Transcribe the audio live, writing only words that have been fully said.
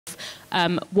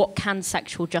what can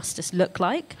sexual justice look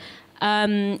like.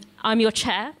 I'm your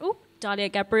chair,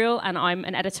 Dalia Gebrial, and I'm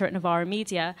an editor at Novara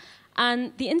Media.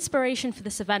 And the inspiration for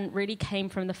this event really came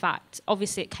from the fact,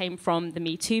 obviously it came from the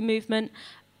MeToo movement,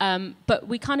 but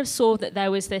we kind of saw that there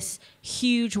was this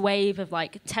huge wave of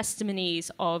like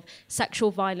testimonies of sexual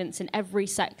violence in every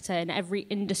sector, in every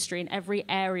industry, in every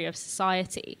area of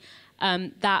society.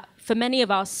 That for many of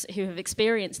us who have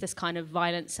experienced this kind of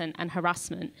violence and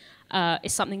harassment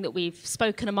is something that we've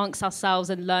spoken amongst ourselves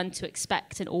and learned to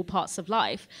expect in all parts of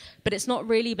life, but it's not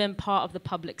really been part of the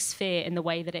public sphere in the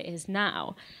way that it is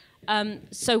now.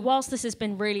 So whilst this has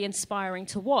been really inspiring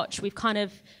to watch, we've kind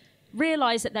of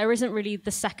realized that there isn't really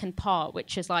the second part,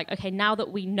 which is like, okay, now that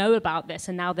we know about this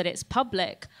and now that it's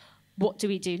public, what do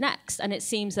we do next? And it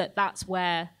seems that that's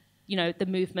where, you know, the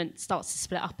movement starts to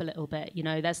split up a little bit. You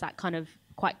know, there's that kind of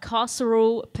quite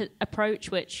carceral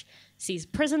approach, which sees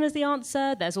prison as the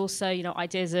answer. There's also, you know,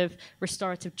 ideas of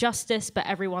restorative justice, but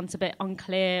everyone's a bit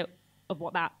unclear of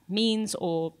what that means,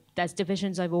 or there's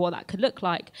divisions over what that could look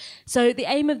like. So the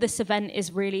aim of this event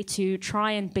is really to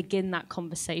try and begin that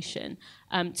conversation,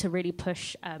 to really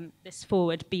push this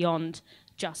forward beyond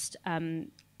just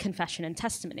confession and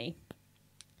testimony.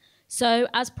 So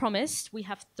as promised, we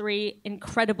have 3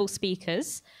 incredible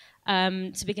speakers.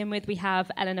 To begin with, we have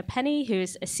Eleanor Penny, who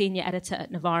is a senior editor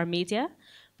at Novara Media.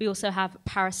 We also have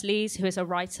Paris Lees, who is a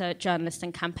writer, journalist,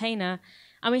 and campaigner.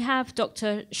 And we have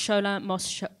Dr. Shola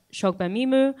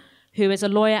Mos-Shogbamimu, who is a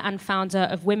lawyer and founder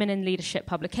of Women in Leadership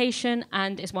publication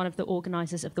and is one of the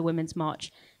organisers of the Women's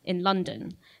March in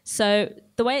London. So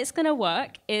the way it's going to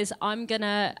work is we're going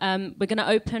to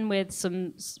open with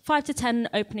some 5 to 10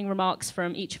 opening remarks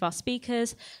from each of our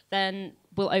speakers. Then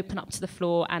we'll open up to the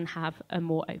floor and have a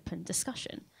more open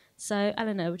discussion. So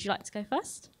Eleanor, would you like to go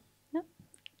first? No?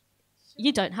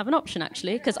 You don't have an option,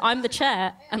 actually, because I'm the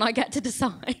chair and I get to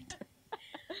decide.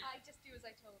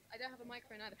 I don't have a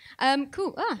microphone either.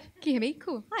 Cool. Can you hear me?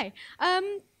 Cool. Hi.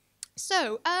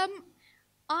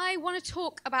 I want to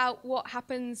talk about what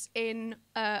happens in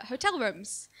hotel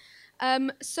rooms.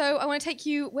 So I want to take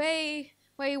you way,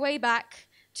 way, way back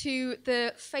to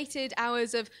the fated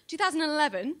hours of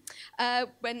 2011,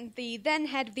 when the then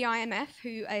head of the IMF,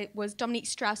 who was Dominique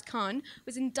Strauss-Kahn,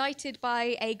 was indicted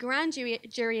by a grand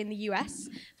jury in the US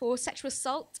for sexual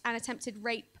assault and attempted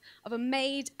rape of a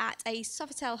maid at a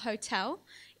Sofitel hotel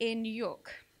in New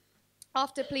York.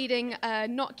 After pleading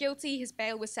not guilty, his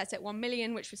bail was set at $1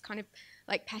 million, which was kind of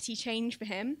like petty change for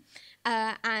him.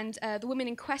 The woman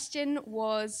in question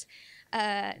was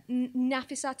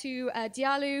Nafissatou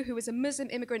Diallo, who was a Muslim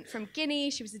immigrant from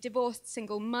Guinea. She was a divorced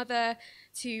single mother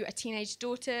to a teenage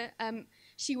daughter.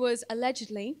 She was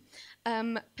allegedly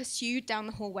pursued down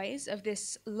the hallways of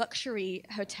this luxury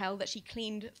hotel that she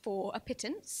cleaned for a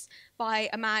pittance by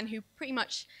a man who pretty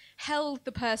much held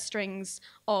the purse strings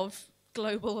of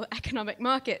global economic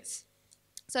markets.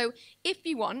 So if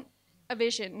you want a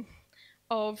vision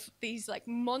of these like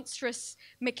monstrous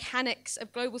mechanics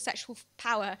of global sexual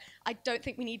power, I don't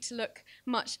think we need to look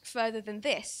much further than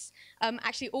this.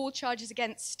 Actually, all charges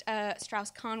against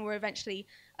Strauss-Kahn were eventually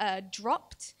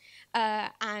dropped,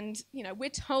 and you know, we're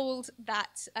told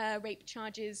that rape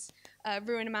charges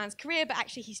ruin a man's career, but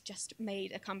actually he's just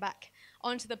made a comeback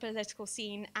onto the political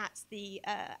scene at the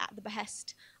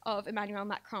behest of Emmanuel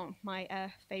Macron, my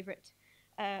favorite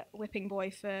whipping boy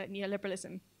for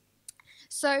neoliberalism.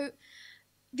 So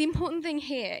the important thing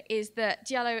here is that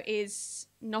Diallo is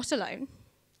not alone.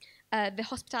 The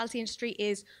hospitality industry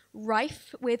is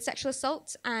rife with sexual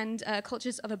assault and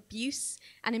cultures of abuse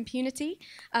and impunity.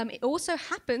 It also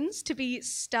happens to be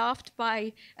staffed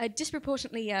by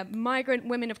disproportionately migrant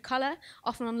women of color,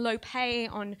 often on low pay,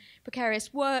 on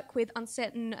precarious work with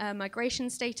uncertain migration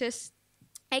status,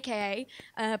 aka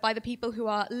by the people who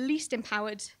are least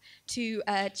empowered to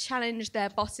challenge their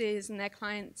bosses and their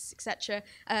clients, etc.,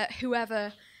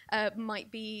 whoever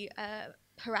might be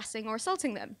harassing or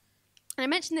assaulting them. And I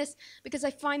mention this because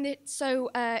I find it so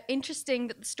interesting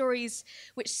that the stories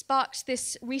which sparked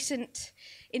this recent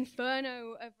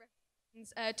inferno of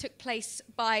took place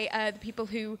by the people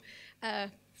who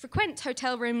frequent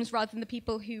hotel rooms rather than the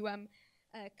people who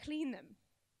clean them.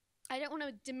 I don't want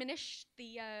to diminish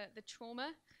the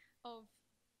trauma of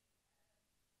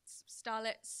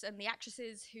starlets and the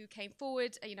actresses who came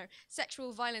forward. You know,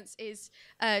 sexual violence is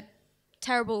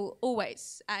terrible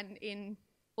always and in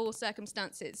all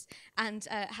circumstances, and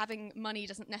having money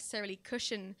doesn't necessarily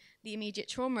cushion the immediate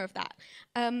trauma of that.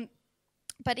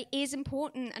 But it is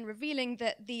important and revealing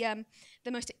that the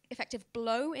most effective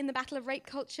blow in the battle of rape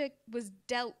culture was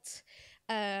dealt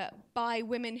by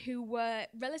women who were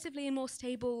relatively in more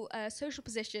stable social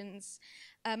positions,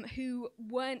 who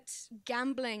weren't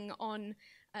gambling on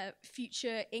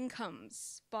future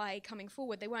incomes by coming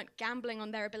forward. They weren't gambling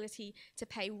on their ability to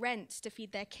pay rent to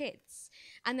feed their kids.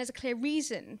 And there's a clear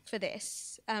reason for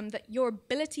this, that your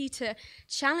ability to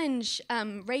challenge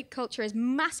rape culture is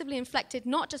massively inflected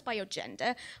not just by your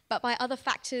gender, but by other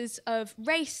factors of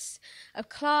race, of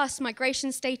class,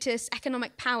 migration status,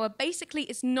 economic power. Basically,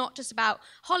 it's not just about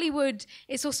Hollywood,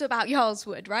 it's also about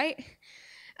Yarlswood, right?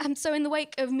 So in the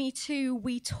wake of MeToo,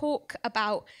 we talk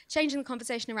about changing the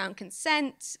conversation around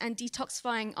consent and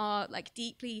detoxifying our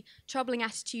deeply troubling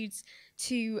attitudes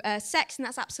to sex, and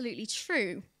that's absolutely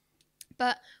true.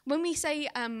 But when we say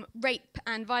rape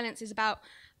and violence is about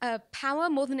power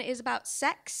more than it is about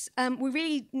sex, we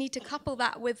really need to couple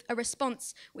that with a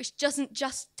response which doesn't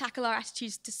just tackle our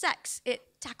attitudes to sex, it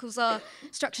tackles our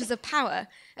structures of power.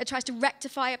 It tries to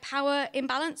rectify a power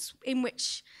imbalance in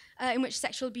which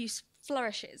sexual abuse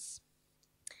flourishes.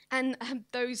 And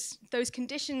those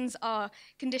conditions are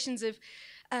conditions of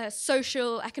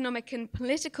social, economic, and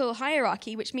political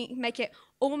hierarchy, which make it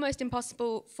almost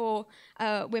impossible for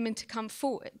women to come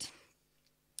forward.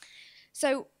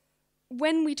 So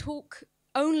when we talk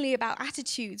only about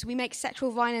attitudes, we make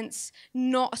sexual violence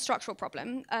not a structural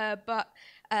problem, but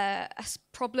a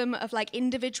problem of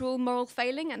individual moral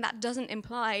failing, and that doesn't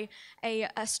imply a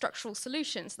structural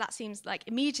solution. So that seems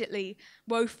immediately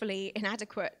woefully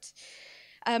inadequate.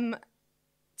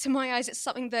 To my eyes, it's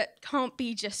something that can't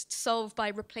be just solved by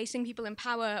replacing people in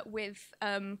power with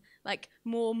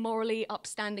more morally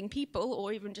upstanding people,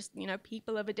 or even just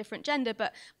people of a different gender,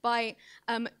 but by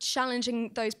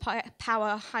challenging those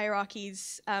power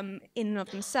hierarchies in and of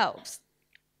themselves.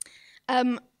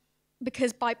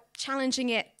 Because by challenging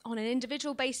it on an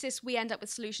individual basis, we end up with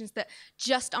solutions that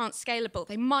just aren't scalable.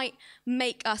 They might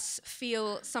make us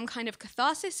feel some kind of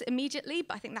catharsis immediately,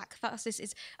 but I think that catharsis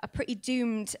is a pretty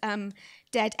doomed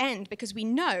dead end, because we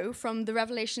know from the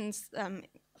revelations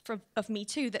of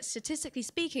MeToo that statistically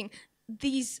speaking,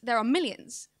 there are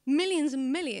millions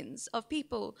and millions of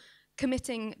people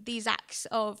committing these acts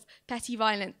of petty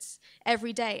violence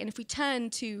every day. And if we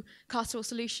turn to carceral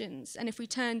solutions, and if we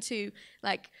turn to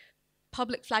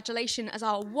public flagellation as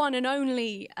our one and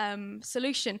only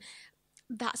solution,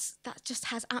 that just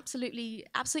has absolutely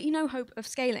no hope of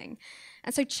scaling.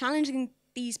 And so challenging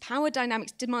these power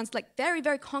dynamics demands very,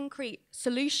 very concrete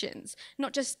solutions,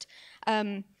 not just,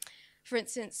 for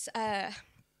instance,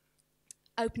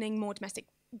 opening more domestic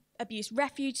abuse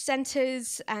refuge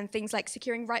centres and things like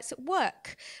securing rights at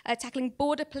work, tackling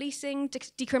border policing,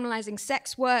 decriminalising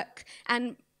sex work,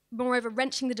 and moreover,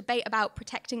 wrenching the debate about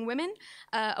protecting women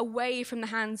away from the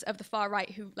hands of the far right,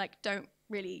 who don't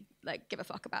really give a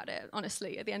fuck about it,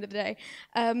 honestly, at the end of the day.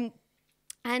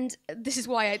 And this is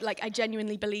why I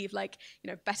genuinely believe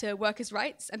better workers'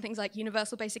 rights and things like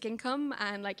universal basic income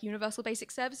and universal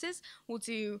basic services will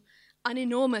do an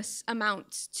enormous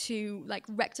amount to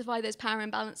rectify those power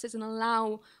imbalances and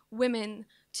allow women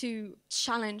to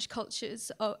challenge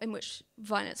cultures in which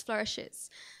violence flourishes.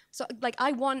 So,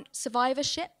 I want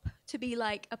survivorship to be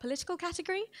a political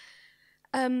category,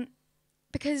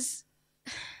 because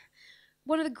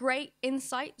one of the great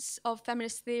insights of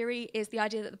feminist theory is the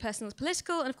idea that the personal is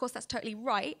political, and of course that's totally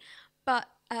right, but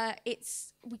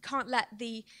we can't let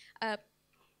the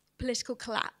political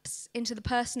collapse into the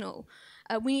personal.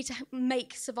 We need to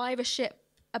make survivorship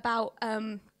about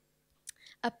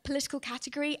a political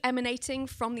category emanating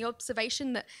from the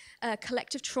observation that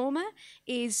collective trauma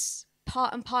is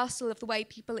part and parcel of the way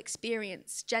people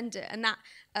experience gender, and that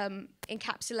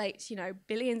encapsulates,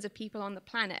 billions of people on the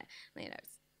planet.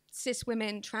 Cis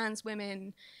women, trans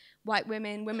women, white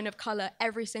women, women of color.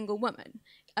 Every single woman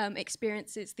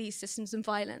experiences these systems of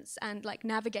violence and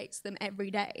navigates them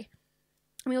every day.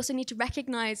 And we also need to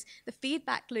recognize the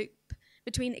feedback loop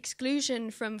between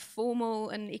exclusion from formal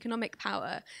and economic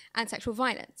power and sexual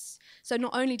violence. So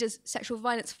not only does sexual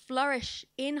violence flourish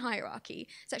in hierarchy,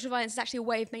 sexual violence is actually a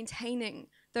way of maintaining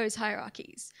those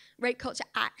hierarchies. Rape culture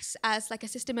acts as a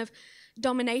system of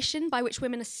domination by which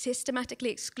women are systematically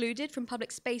excluded from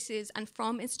public spaces and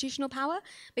from institutional power,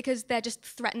 because they're just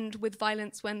threatened with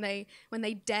violence when they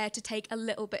dare to take a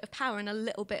little bit of power and a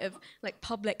little bit of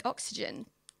public oxygen.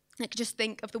 Just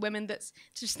think of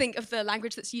the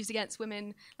language that's used against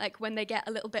women, when they get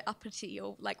a little bit uppity,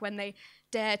 or when they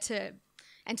dare to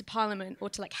enter parliament, or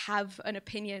to have an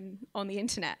opinion on the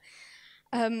internet.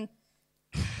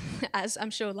 As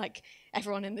I'm sure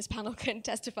everyone in this panel can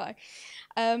testify.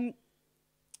 And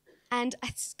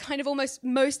it's kind of almost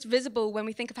most visible when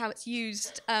we think of how it's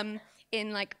used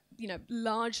in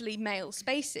largely male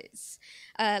spaces,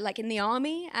 like in the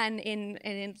army and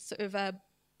in sort of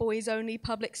boys-only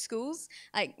public schools.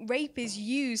 Like, rape is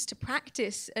used to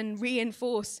practice and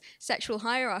reinforce sexual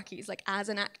hierarchies, like as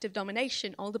an act of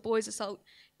domination. Older boys assault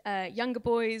younger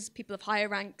boys, people of higher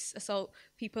ranks assault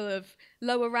people of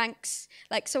lower ranks.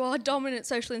 Like, so our dominant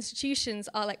social institutions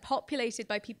are like populated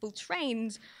by people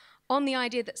trained on the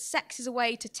idea that sex is a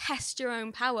way to test your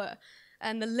own power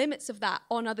and the limits of that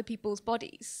on other people's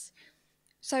bodies.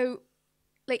 So,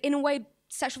 like, in a way,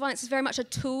 sexual violence is very much a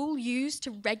tool used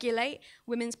to regulate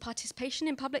women's participation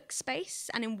in public space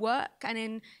and in work and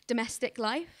in domestic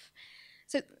life.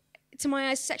 So, to my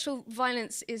eyes, sexual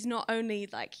violence is not only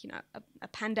like, a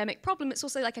pandemic problem, it's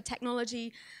also like a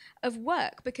technology of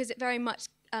work, because it very much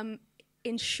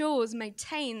ensures,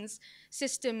 maintains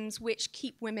systems which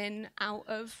keep women out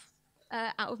of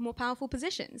more powerful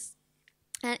positions.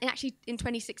 And actually, in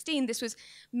 2016, this was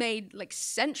made like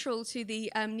central to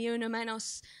the Ni Una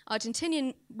Menos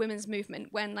Argentinian women's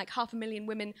movement, when like 500,000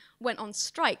 women went on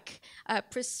strike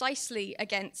precisely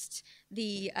against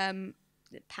the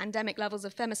pandemic levels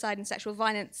of femicide and sexual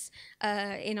violence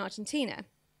in Argentina.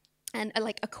 And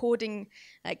according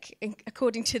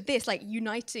to this, like,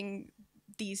 uniting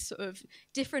these sort of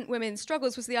different women's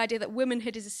struggles was the idea that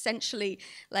womanhood is essentially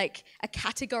like a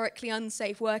categorically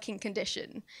unsafe working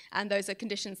condition, and those are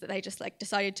conditions that they just like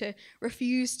decided to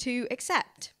refuse to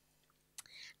accept.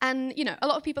 And a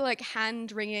lot of people like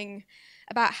hand-wringing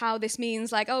about how this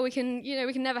means like, oh, we can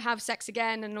never have sex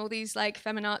again, and all these like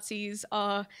feminazis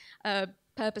are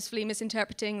purposefully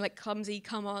misinterpreting like clumsy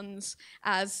come-ons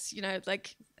as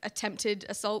like attempted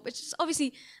assault, which is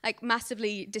obviously like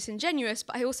massively disingenuous.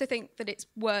 But I also think that it's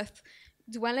worth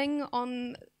dwelling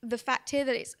on the fact here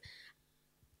that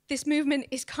this movement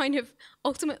is kind of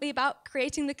ultimately about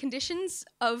creating the conditions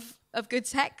of good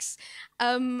sex,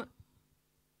 and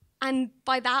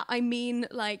by that I mean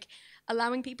like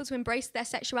allowing people to embrace their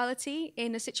sexuality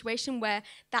in a situation where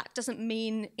that doesn't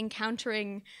mean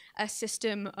encountering a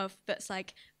system that's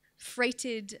like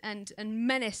freighted and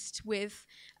menaced with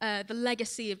the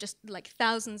legacy of just like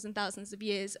thousands and thousands of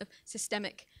years of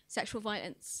systemic sexual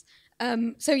violence.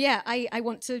 So yeah, I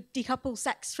want to decouple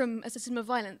sex from a system of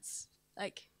violence.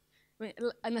 Like, I mean,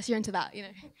 unless you're into that,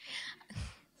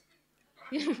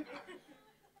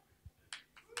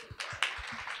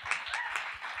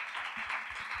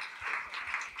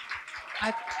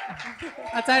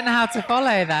 I don't know how to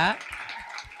follow that.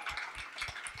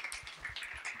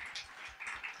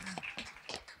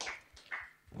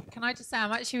 Can I just say,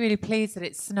 I'm actually really pleased that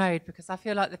it snowed, because I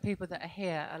feel like the people that are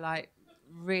here are like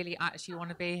really actually want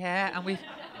to be here, and we've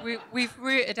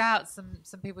rooted out some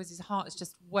people whose hearts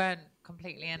just weren't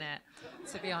completely in it,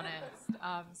 to be honest.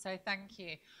 So thank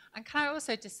you. And can I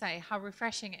also just say how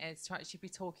refreshing it is to actually be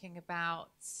talking about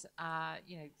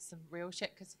some real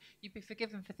shit, because you'd be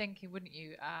forgiven for thinking, wouldn't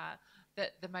you,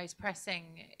 that the most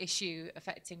pressing issue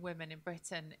affecting women in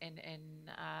Britain in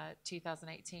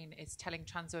 2018 is telling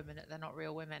trans women that they're not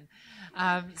real women.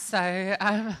 It's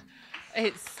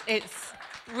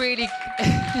really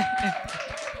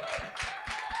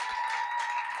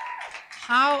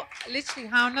how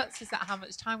nuts is that, how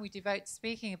much time we devote to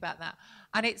speaking about that.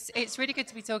 And it's really good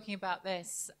to be talking about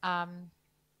this,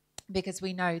 because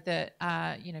we know that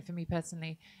for me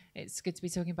personally, it's good to be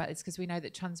talking about this because we know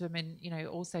that trans women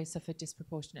also suffer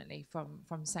disproportionately from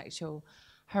sexual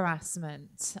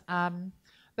harassment.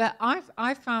 But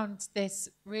I've found this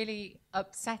really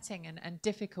upsetting and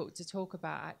difficult to talk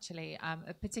about, actually,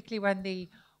 particularly when the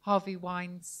Harvey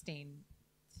Weinstein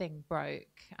thing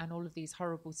broke and all of these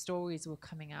horrible stories were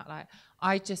coming out. Like,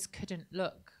 I just couldn't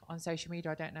look on social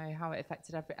media. I don't know how it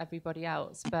affected everybody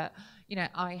else, but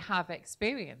I have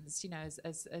experienced,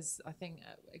 as I think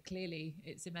clearly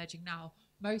it's emerging now,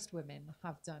 most women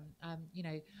have done,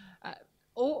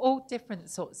 all different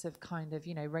sorts of kind of,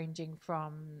 ranging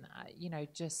from,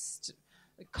 just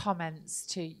comments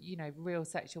to, real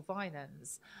sexual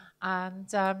violence. And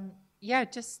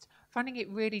just finding it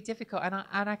really difficult.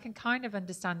 And I can kind of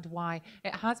understand why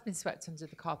it has been swept under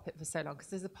the carpet for so long, because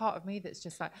there's a part of me that's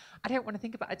just like, I don't want to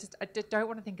think about it. I don't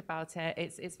want to think about it.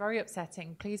 It's very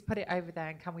upsetting. Please put it over there,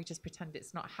 and can we just pretend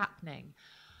it's not happening?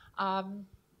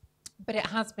 But it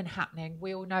has been happening.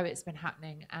 We all know it's been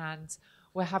happening, and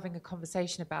we're having a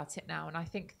conversation about it now. And I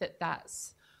think that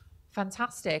that's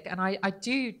fantastic. And I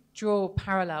do draw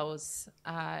parallels.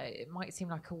 It might seem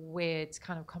like a weird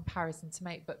kind of comparison to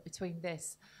make, but between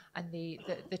this and the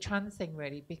trans thing,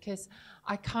 really, because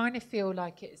I kind of feel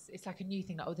like it's like a new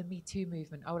thing, like, the MeToo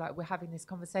movement. Oh, like, we're having this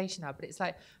conversation now, but it's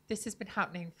like this has been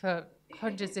happening for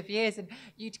hundreds of years, and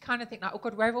you'd kind of think like, oh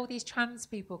God, where have all these trans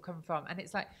people come from? And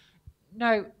it's like,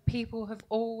 no, people have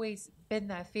always been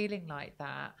there feeling like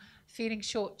that, feeling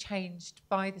shortchanged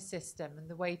by the system and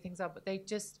the way things are, but they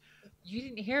just, you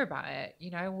didn't hear about it,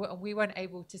 you know, and we weren't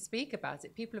able to speak about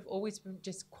it. People have always been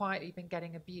just quietly been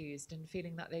getting abused and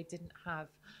feeling that they didn't have,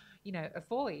 you know, a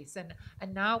voice.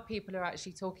 And now people are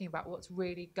actually talking about what's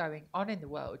really going on in the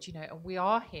world, you know, and we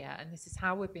are here and this is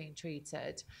how we're being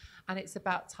treated. And it's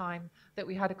about time that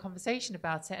we had a conversation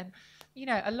about it. And, you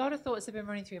know, a lot of thoughts have been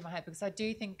running through my head because I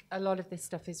do think a lot of this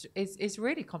stuff is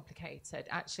really complicated,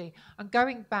 actually. And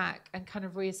going back and kind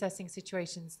of reassessing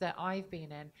situations that I've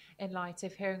been in light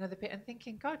of hearing other people and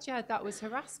thinking, God, yeah, that was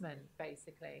harassment,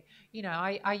 basically. You know,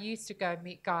 I used to go and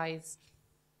meet guys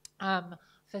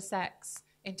for sex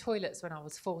in toilets when I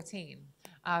was 14.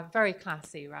 Very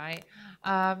classy, right?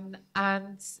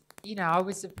 And, you know, I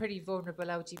was a pretty vulnerable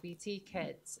LGBT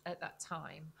kid at that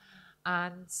time.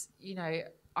 And, you know,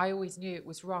 I always knew it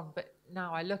was wrong. But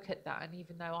now I look at that, and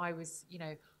even though I was, you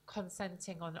know,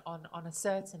 consenting on a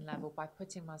certain level by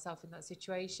putting myself in that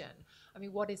situation, I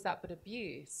mean, what is that but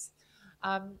abuse?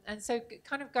 And so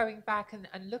kind of going back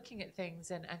and looking at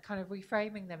things and kind of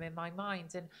reframing them in my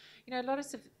mind. And, you know, a lot of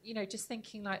stuff, you know, just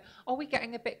thinking like, are we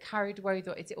getting a bit carried away,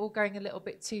 or is it all going a little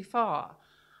bit too far?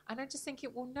 And I'm just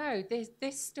thinking, well, no,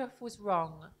 this stuff was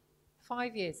wrong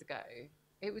 5 years ago.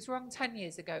 It was wrong 10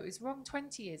 years ago. It was wrong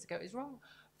 20 years ago. It was wrong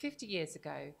 50 years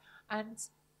ago. And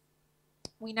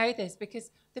we know this because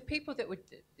the people that would,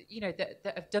 you know, that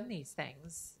have done these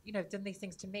things, you know, done these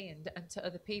things to me and to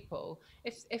other people,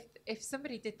 if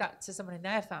somebody did that to someone in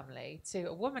their family, to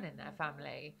a woman in their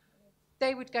family,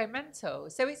 they would go mental.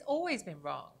 So it's always been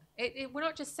wrong. We're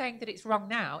not just saying that it's wrong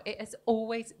now. It has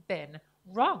always been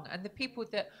wrong. And the people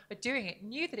that are doing it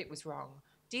knew that it was wrong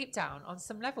deep down on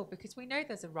some level, because we know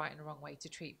there's a right and a wrong way to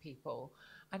treat people.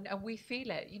 And we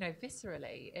feel it, you know,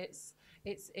 viscerally.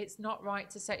 It's not right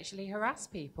to sexually harass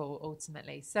people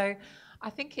ultimately. So I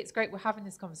think it's great we're having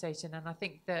this conversation, and I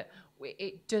think that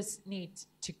it does need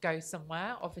to go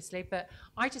somewhere, obviously, but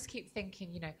I just keep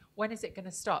thinking, you know, when is it going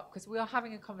to stop? Because we are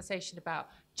having a conversation about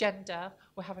gender,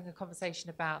 we're having a conversation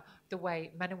about the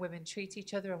way men and women treat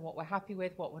each other and what we're happy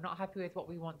with, what we're not happy with, what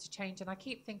we want to change, and I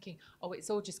keep thinking, oh, it's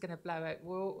all just going to blow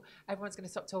out. Everyone's going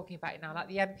to stop talking about it now, like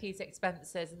the MP's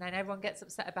expenses, and then everyone gets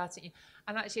upset about it,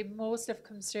 and actually more stuff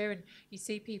comes through, and you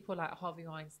see people like Harvey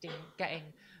Weinstein getting,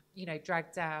 you know,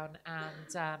 dragged down,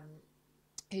 and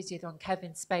who's the other one,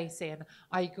 Kevin Spacey, and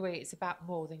I agree it's about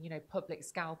more than, you know, public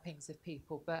scalpings of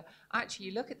people, but actually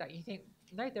you look at that and you think,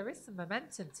 no, there is some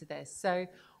momentum to this, so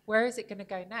where is it going to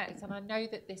go next? And I know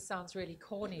that this sounds really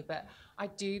corny, but I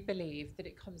do believe that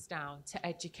it comes down to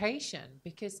education,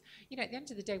 because, you know, at the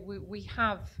end of the day, we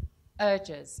have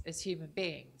urges as human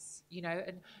beings, you know,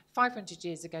 and 500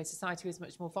 years ago society was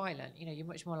much more violent, you know, you're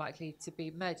much more likely to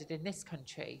be murdered in this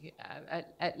country,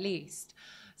 at least.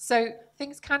 So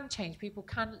things can change, people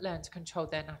can learn to control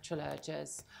their natural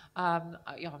urges. You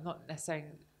know, I'm not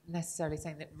necessarily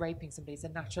saying that raping somebody is a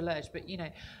natural urge, but, you know,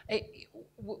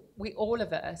 we all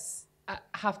of us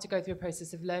have to go through a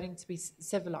process of learning to be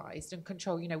civilized and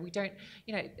control. You know, we don't,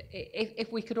 you know,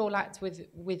 if we could all act with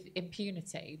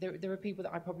impunity, there are people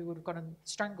that I probably would have gone and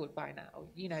strangled by now,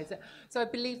 you know. So I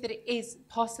believe that it is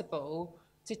possible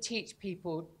to teach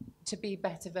people to be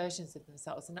better versions of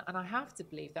themselves, and I have to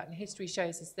believe that, and history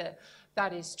shows us that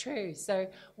that is true. So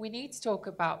we need to talk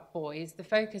about boys. The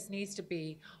focus needs to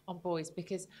be on boys,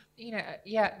 because, you know,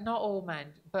 yeah, not all men,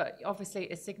 but obviously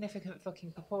a significant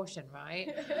fucking proportion, right?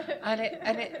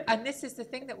 and this is the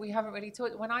thing that we haven't really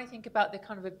taught. When I think about the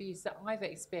kind of abuse that I've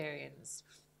experienced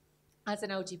as an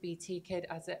LGBT kid,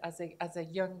 as a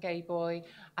young gay boy,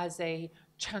 as a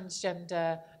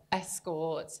transgender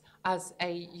escort, as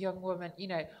a young woman, you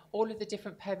know, all of the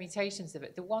different permutations of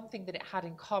it, the one thing that it had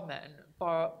in common,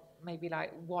 for maybe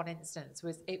like one instance,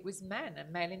 was it was men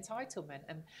and male entitlement,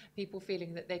 and people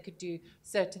feeling that they could do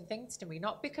certain things to me,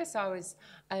 not because I was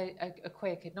a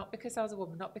queer kid, not because I was a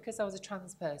woman, not because I was a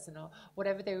trans person or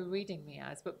whatever they were reading me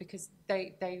as, but because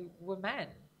they were men,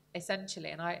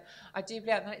 essentially. And I do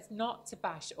believe that it's not to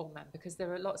bash all men, because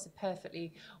there are lots of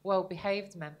perfectly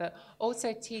well-behaved men, but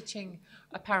also teaching,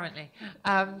 apparently,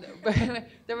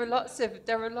 there are lots of,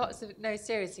 no,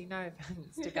 seriously, no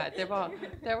offense to God,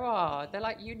 they're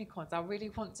like unicorns. I really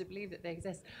want to believe that they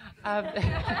exist. I've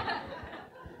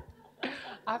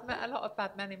met a lot of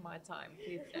bad men in my time.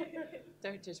 Please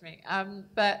don't judge me.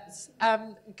 But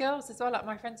girls as well, like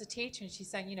my friend's a teacher, and she's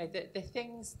saying, you know, the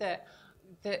things that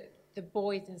the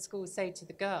boys in school say to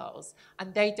the girls,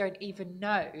 and they don't even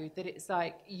know that it's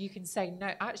like, you can say,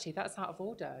 no, actually, that's out of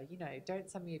order. You know, don't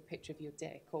send me a picture of your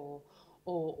dick, or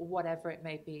or whatever it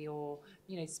may be, or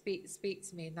speak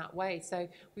to me in that way. So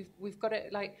we've got to,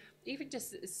 like, even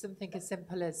just something as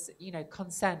simple as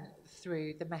consent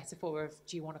through the metaphor of,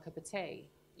 do you want a cup of tea?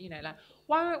 Like,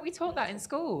 why aren't we taught that in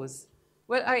schools?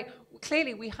 Well,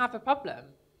 clearly we have a problem.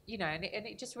 And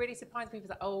it just really surprises people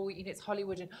that, oh, it's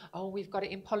Hollywood, and oh, we've got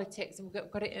it in politics, and we've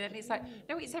got it, and it's like,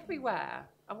 no, it's everywhere,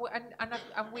 and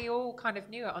we all kind of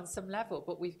knew it on some level,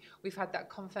 but we've had that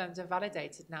confirmed and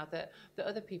validated now that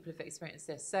other people have experienced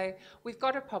this. So we've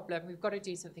got a problem, we've got to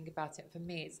do something about it. For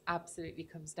me, it absolutely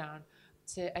comes down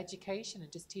to education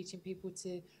and just teaching people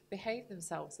to behave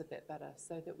themselves a bit better,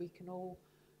 so that we can all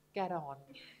get on.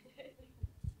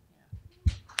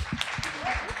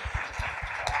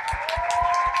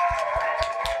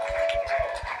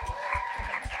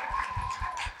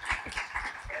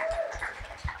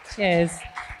 Cheers.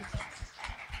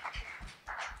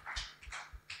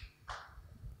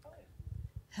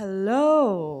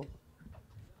 Hello.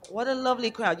 What a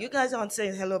lovely crowd. You guys aren't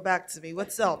saying hello back to me.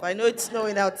 What's up? I know it's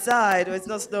snowing outside, or it's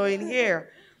not snowing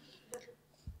here.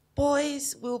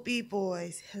 Boys will be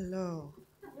boys. Hello.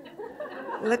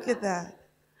 Look at that.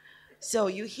 So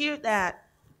you hear that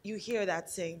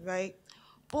saying, right?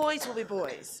 Boys will be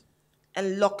boys.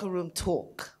 And locker room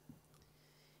talk.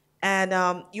 And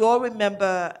you all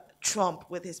remember Trump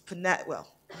with his punani. Well,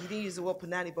 he didn't use the word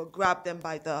punani, but grabbed them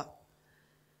by the.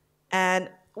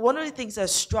 And one of the things that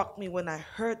struck me when I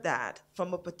heard that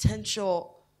from a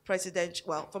presidential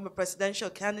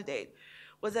candidate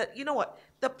was that, you know what,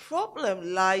 the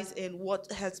problem lies in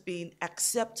what has been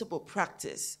acceptable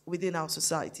practice within our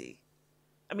society.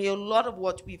 I mean, a lot of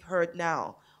what we've heard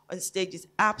now on stage is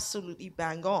absolutely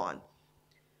bang on.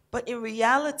 But in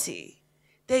reality,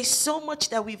 there's so much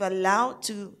that we've allowed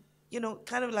to,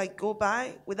 kind of like go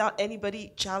by without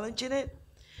anybody challenging it.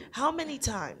 How many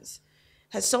times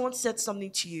has someone said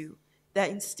something to you that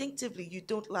instinctively you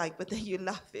don't like, but then you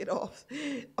laugh it off,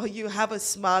 or you have a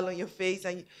smile on your face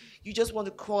and you just want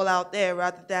to crawl out there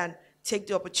rather than take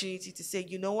the opportunity to say,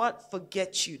 you know what,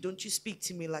 forget you. Don't you speak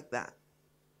to me like that.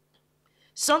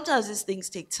 Sometimes these things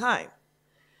take time.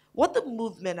 What the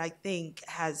movement, I think,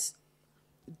 has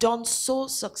done so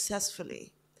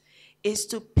successfully is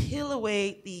to peel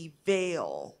away the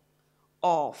veil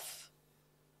of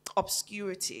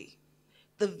obscurity,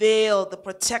 the veil, the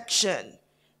protection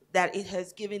that it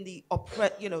has given the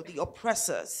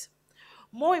oppressors.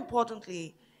 More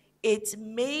importantly, it's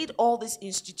made all these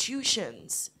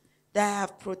institutions that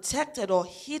have protected or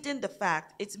hidden the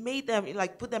fact, it's made them,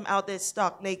 like, put them out there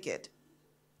stark naked.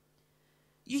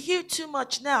 You hear too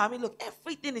much now. I mean, look,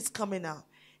 everything is coming out.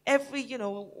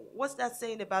 What's that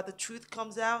saying about the truth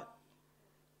comes out?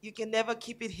 You can never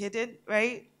keep it hidden,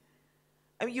 right?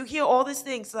 I mean, you hear all these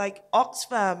things like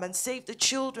Oxfam and Save the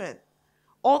Children,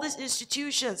 all these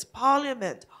institutions,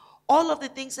 Parliament, all of the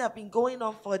things that have been going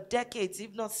on for decades,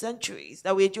 if not centuries,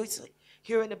 that we're just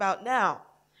hearing about now.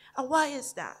 And why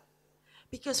is that?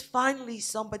 Because finally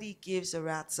somebody gives a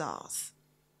rat's ass.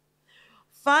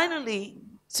 Finally,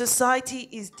 society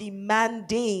is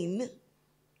demanding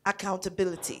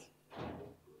accountability.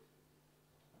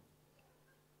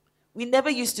 We never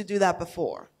used to do that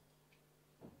before.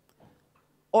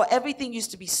 Or everything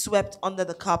used to be swept under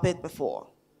the carpet before,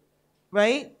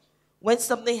 right? When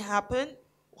something happened,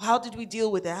 how did we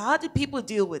deal with it? How did people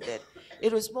deal with it?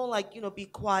 It was more like, be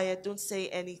quiet, don't say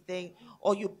anything,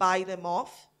 or you buy them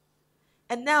off.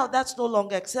 And now that's no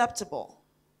longer acceptable.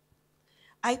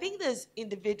 I think there's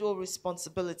individual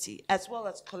responsibility as well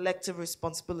as collective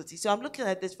responsibility. So I'm looking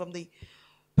at this from the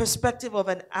perspective of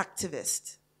an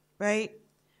activist, right?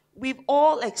 We've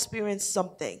all experienced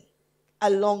something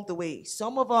along the way.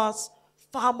 Some of us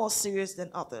far more serious than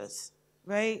others,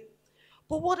 right?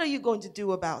 But what are you going to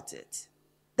do about it?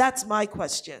 That's my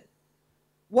question.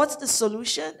 What's the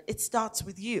solution? It starts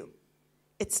with you.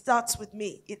 It starts with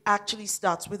me. It actually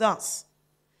starts with us.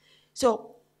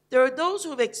 So there are those who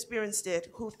have experienced it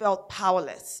who felt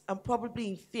powerless and probably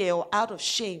in fear or out of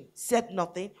shame said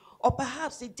nothing, or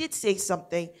perhaps they did say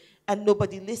something and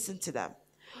nobody listened to them.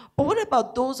 But what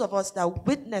about those of us that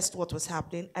witnessed what was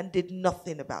happening and did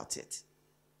nothing about it?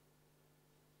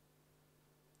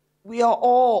 We are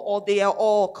all, or they are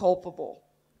all, culpable.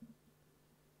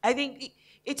 I think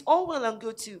it's all well and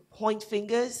good to point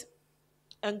fingers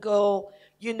and go,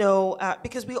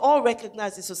 because we all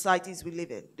recognize the societies we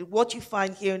live in. What you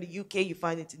find here in the UK, you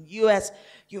find it in the US,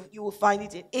 you will find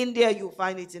it in India, you will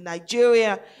find it in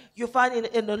Nigeria, you find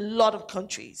it in a lot of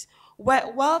countries.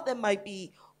 While there might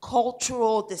be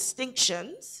cultural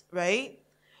distinctions, right?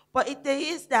 But there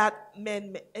is that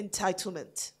men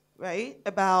entitlement, right?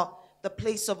 About the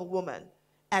place of a woman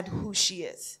and who she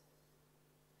is.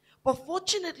 But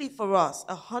fortunately for us,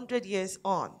 100 years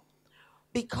on,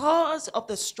 because of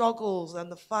the struggles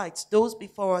and the fights those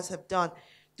before us have done,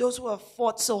 those who have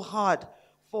fought so hard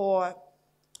for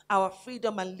our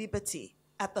freedom and liberty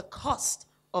at the cost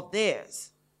of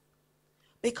theirs,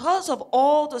 because of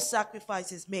all the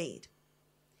sacrifices made,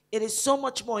 it is so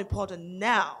much more important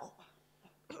now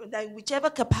that in whichever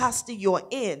capacity you're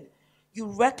in, you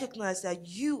recognize that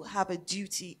you have a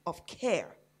duty of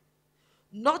care,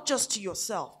 not just to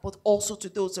yourself, but also to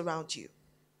those around you.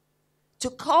 To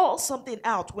call something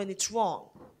out when it's wrong,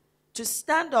 to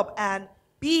stand up and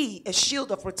be a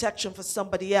shield of protection for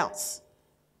somebody else.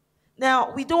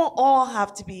 Now, we don't all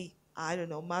have to be, I don't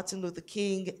know, Martin Luther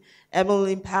King,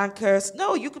 Emmeline Pankhurst.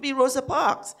 No, you could be Rosa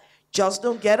Parks. Just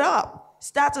don't get up.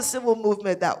 Start a civil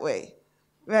movement that way,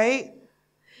 right?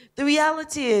 The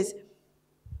reality is,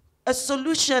 a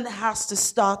solution has to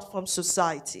start from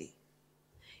society.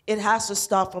 It has to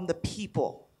start from the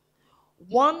people.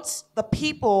 Once the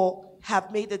people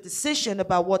have made a decision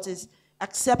about what is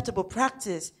acceptable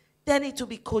practice, then it will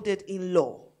be coded in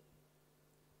law.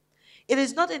 It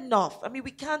is not enough. I mean,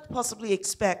 we can't possibly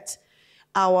expect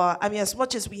as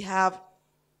much as we have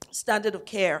standard of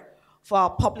care for our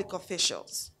public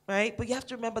officials, right? But you have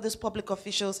to remember those public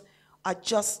officials are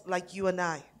just like you and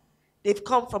I. They've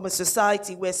come from a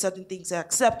society where certain things are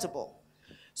acceptable.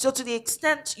 So to the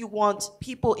extent you want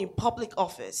people in public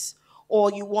office, or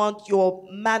you want your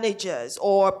managers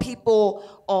or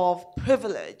people of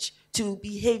privilege to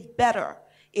behave better,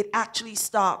 it actually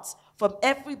starts from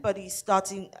everybody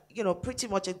starting, pretty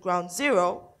much at ground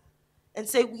zero, and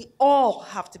say we all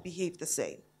have to behave the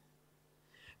same.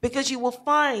 Because you will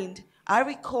find, I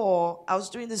recall, I was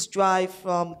doing this drive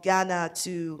from Ghana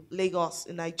to Lagos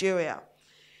in Nigeria.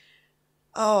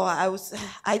 I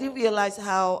didn't realize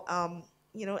how,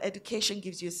 education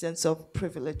gives you a sense of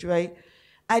privilege, right?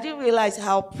 I didn't realize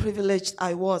how privileged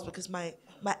I was because my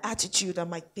attitude and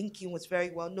my thinking was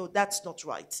very well, no, that's not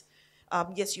right.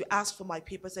 Yes, you asked for my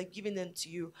papers, I've given them to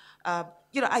you.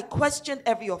 I questioned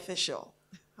every official.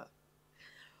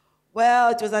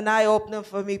 Well, it was an eye-opener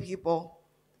for me, people.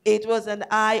 It was an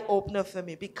eye-opener for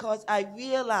me because I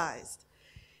realized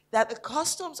that the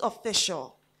customs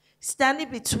official standing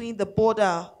between the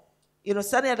border,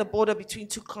 standing at the border between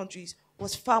two countries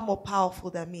was far more powerful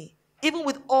than me. Even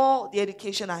with all the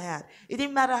education I had. It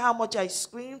didn't matter how much I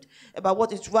screamed about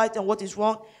what is right and what is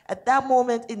wrong. At that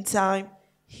moment in time,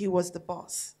 he was the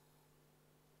boss.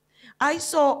 I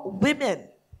saw women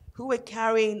who were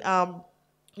carrying,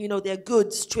 their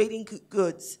goods, trading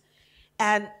goods.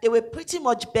 And they were pretty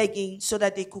much begging so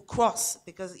that they could cross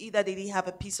because either they didn't have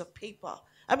a piece of paper.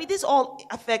 I mean, this all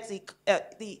affects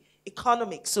the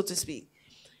economics, so to speak.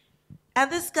 And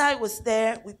this guy was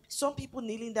there with some people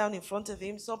kneeling down in front of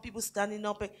him, some people standing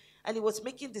up, and he was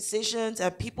making decisions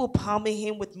and people palming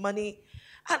him with money.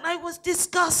 And I was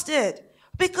disgusted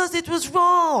because it was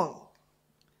wrong.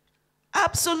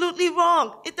 Absolutely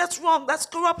wrong. That's wrong. That's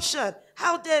corruption.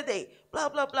 How dare they? Blah,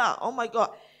 blah, blah. Oh, my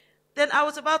God. Then I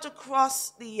was about to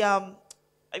cross the,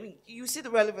 you see the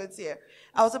relevance here.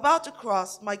 I was about to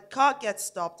cross, my car gets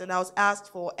stopped, and I was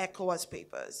asked for ECOWAS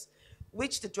papers,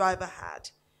 which the driver had.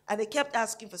 And they kept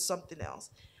asking for something else.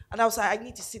 And I was like, I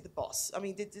need to see the boss. I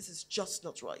mean, this is just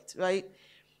not right, right?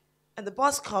 And the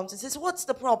boss comes and says, what's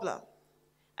the problem?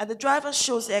 And the driver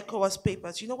shows the ECOWAS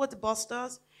papers. You know what the boss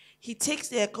does? He takes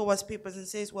the ECOWAS papers and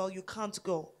says, well, you can't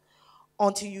go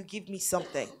until you give me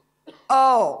something.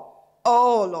 Oh,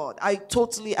 Lord, I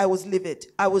was livid.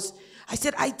 I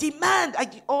said, I demand,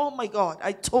 oh my God,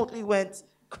 I totally went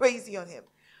crazy on him.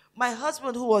 My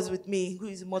husband, who was with me, who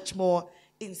is much more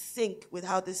in sync with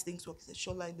how these things work, he said,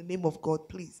 Shola, in the name of God,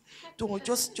 please, don't,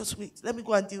 just wait. Let me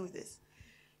go and deal with this.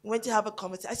 We went to have a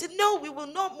conversation. I said, no, we will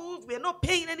not move. We are not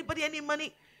paying anybody any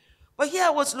money. But here I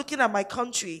was looking at my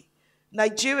country,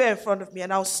 Nigeria in front of me,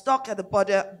 and I was stuck at the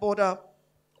border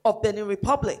of Benin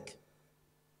Republic.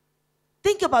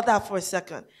 Think about that for a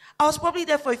second. I was probably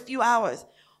there for a few hours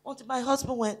until my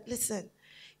husband went, listen,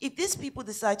 if these people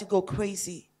decide to go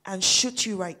crazy and shoot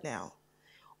you right now,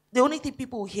 the only thing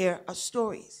people will hear are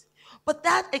stories. But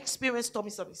that experience taught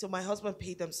me something. So my husband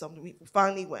paid them something. We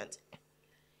finally went.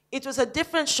 It was a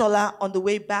different Shola on the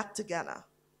way back to Ghana.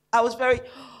 I was very,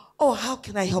 oh, how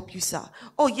can I help you, sir?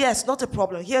 Oh, yes, not a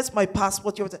problem. Here's my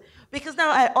passport. Because now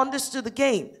I understood the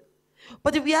game.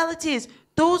 But the reality is,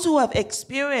 those who have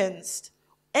experienced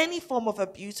any form of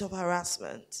abuse or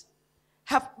harassment,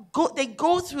 they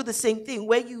go through the same thing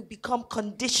where you become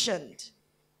conditioned.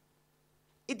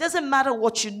 It doesn't matter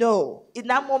what you know. In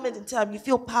that moment in time, you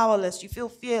feel powerless, you feel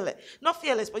fearless. Not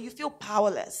fearless, but you feel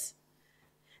powerless.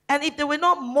 And if there were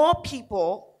not more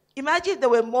people Imagine there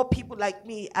were more people like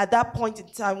me at that point in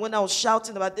time when I was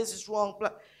shouting about this is wrong.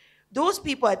 Blah. Those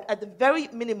people, at the very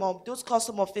minimum, those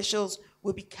custom officials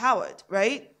will be cowed,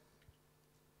 right?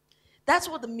 That's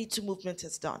what the MeToo movement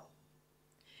has done.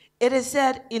 It has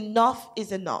said enough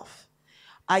is enough.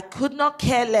 I could not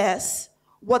care less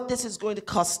what this is going to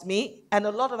cost me, and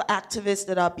a lot of activists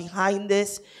that are behind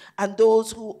this and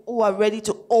those who are ready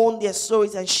to own their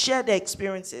stories and share their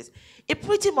experiences. It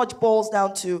pretty much boils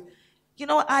down to, you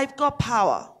know, I've got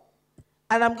power,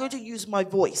 and I'm going to use my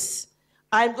voice.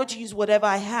 I'm going to use whatever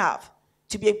I have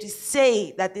to be able to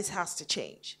say that this has to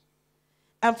change.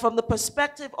 And from the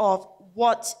perspective of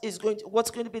what's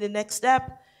going to be the next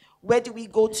step, where do we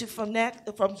go to from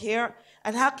here,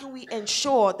 and how can we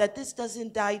ensure that this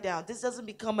doesn't die down, this doesn't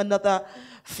become another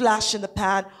flash in the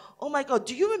pan? Oh my God,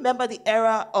 do you remember the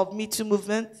era of Me Too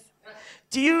movement?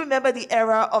 Do you remember the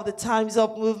era of the Time's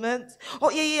Up movement? Oh,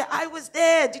 yeah, I was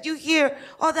there. Did you hear?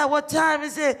 Oh, what time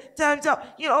is it? Time's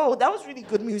Up. You know, that was really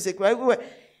good music, right?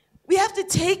 We have to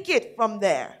take it from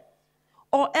there.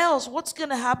 Or else what's going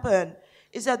to happen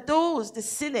is that the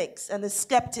cynics and the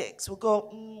skeptics will go,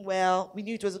 well, we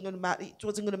knew it wasn't going to matter. It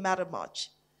wasn't going to matter much.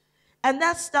 And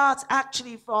that starts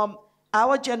actually from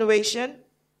our generation.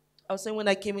 I was saying when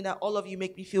I came in that all of you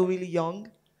make me feel really young.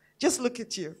 Just look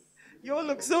at you. You all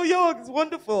look so young. It's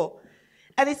wonderful.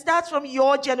 And it starts from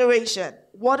your generation.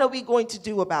 What are we going to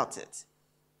do about it?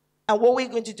 And what we're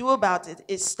going to do about it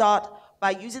is start by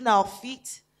using our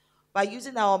feet, by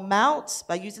using our mouths,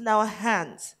 by using our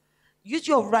hands. Use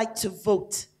your right to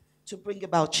vote to bring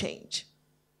about change.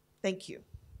 Thank you.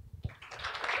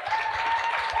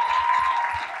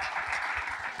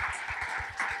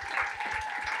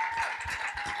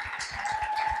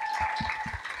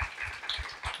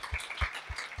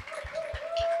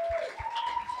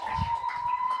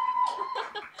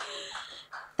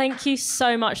 Thank you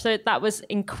so much. That was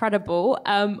incredible.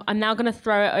 I'm now going to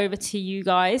throw it over to you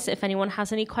guys if anyone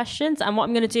has any questions. And what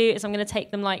I'm going to do is I'm going to take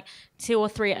them like 2 or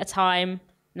 3 at a time,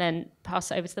 and then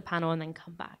pass it over to the panel and then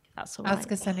come back. If that's all right.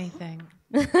 Ask us anything.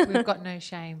 We've got no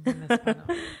shame in this panel.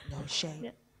 No shame.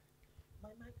 Yeah. My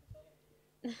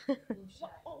microphone?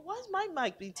 Why is my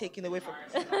mic being taken away from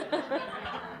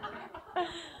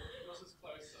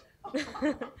me?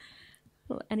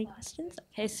 Any questions?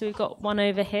 Okay, so we've got one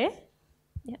over here.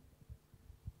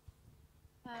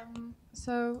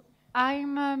 So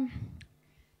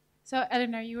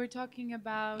Eleanor, you were talking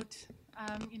about,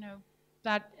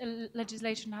 that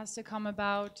legislation has to come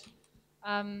about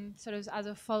sort of as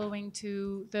a following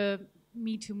to the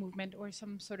Me Too movement or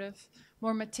some sort of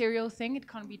more material thing. It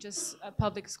can't be just a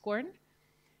public scorn.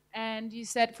 And you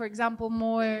said, for example,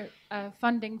 more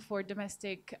funding for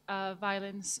domestic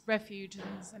violence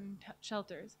refuges and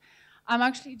shelters. I'm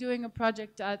actually doing a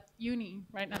project at uni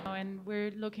right now, and we're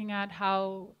looking at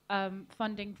how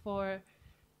funding for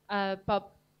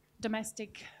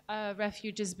domestic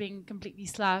refuge is being completely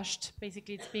slashed.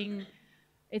 Basically,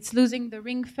 it's losing the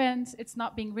ring fence. It's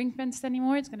not being ring fenced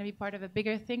anymore. It's going to be part of a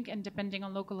bigger thing, and depending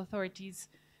on local authorities,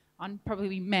 on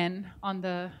probably men on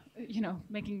the,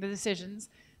 making the decisions,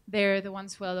 they're the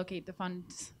ones who allocate the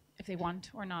funds if they want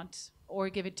or not, or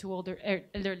give it to older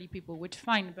elderly people, which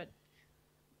fine, but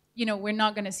we're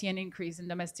not going to see an increase in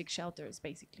domestic shelters,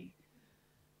 basically.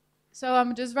 So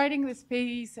I'm just writing this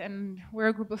piece, and we're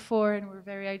a group of 4, and we're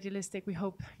very idealistic. We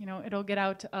hope, it'll get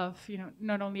out of,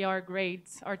 not only our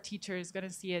grades, our teacher is going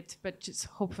to see it, but just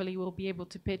hopefully we'll be able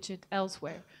to pitch it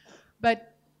elsewhere.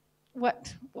 But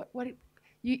what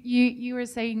you were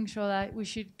saying, Shola, we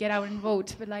should get out and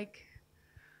vote, but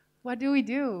what do we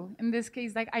do in this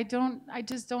case? I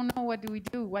just don't know. What do we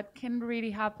do? What can really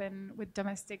happen with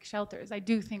domestic shelters? I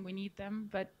do think we need them,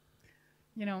 but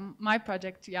my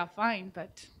project, yeah, fine,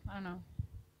 but I don't know.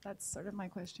 That's sort of my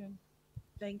question.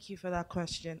 Thank you for that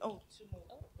question. Oh, 2 more.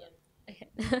 Oh,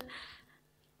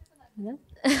 yeah.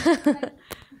 Okay.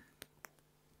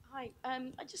 Hi,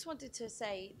 I just wanted to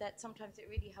say that sometimes it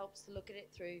really helps to look at it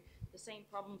through the same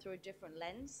problem through a different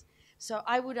lens. So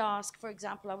I would ask, for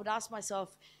example,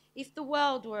 myself, if the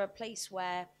world were a place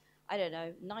where, I don't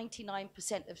know,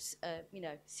 99% of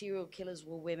serial killers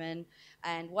were women,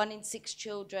 and 1 in 6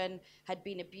 children had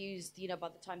been abused, by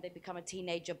the time they become a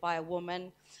teenager by a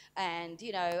woman, and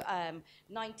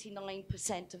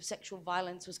 99% of sexual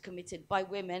violence was committed by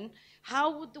women,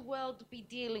 how would the world be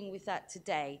dealing with that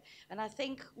today? And I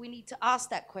think we need to ask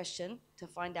that question to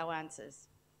find our answers.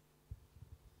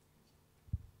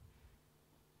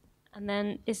 And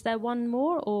then, is there one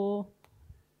more, or?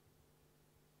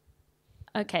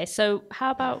 Okay, so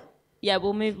how about,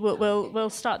 we'll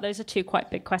start. Those are 2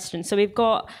 quite big questions. So we've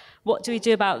got, what do we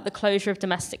do about the closure of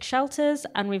domestic shelters?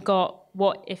 And we've got,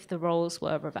 what if the roles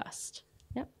were reversed?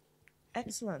 Yep.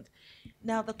 Excellent.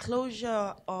 Now, the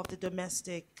closure of the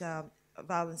domestic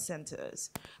violence centers,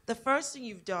 the first thing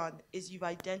you've done is you've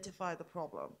identified the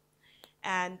problem.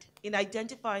 And in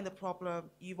identifying the problem,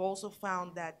 you've also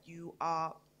found that you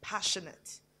are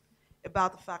passionate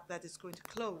about the fact that it's going to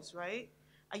close, right?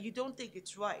 And you don't think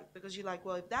it's right because you're like,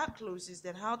 well, if that closes,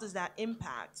 then how does that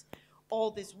impact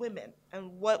all these women?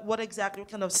 And what exactly,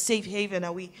 what kind of safe haven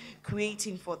are we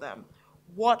creating for them?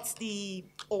 What's the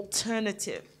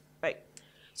alternative, right?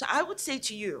 So I would say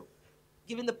to you,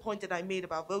 given the point that I made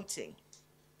about voting,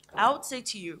 I would say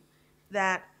to you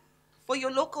that for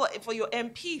your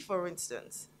MP, for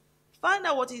instance, find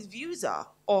out what his views are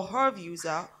or her views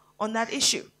are on that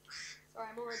issue. Sorry,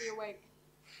 I'm already awake.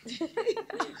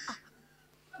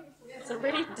 It's a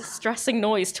really distressing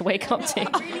noise to wake up to.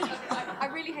 I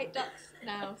really hate ducks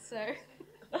now, so.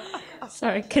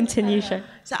 Sorry, continue, Shola.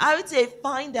 So I would say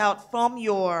find out from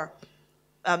your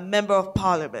member of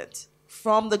parliament,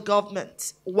 from the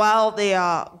government, while they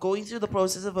are going through the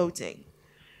process of voting.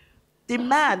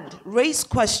 Demand, raise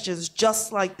questions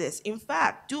just like this. In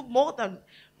fact, do more than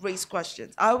raise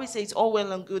questions. I always say it's all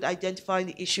well and good identifying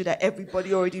the issue that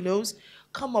everybody already knows.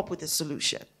 Come up with a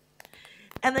solution.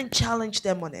 And then challenge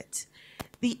them on it.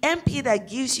 The MP that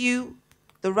gives you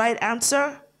the right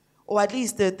answer, or at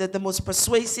least the most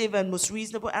persuasive and most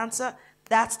reasonable answer,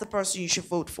 that's the person you should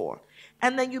vote for.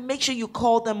 And then you make sure you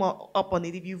call them up on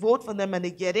it. If you vote for them and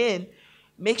they get in,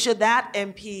 make sure that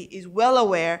MP is well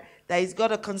aware that he's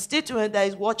got a constituent that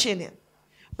is watching him.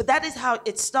 But that is how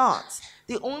it starts.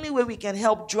 The only way we can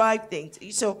help drive things.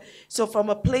 So from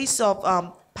a place of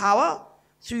power,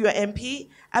 through your MP,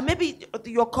 and maybe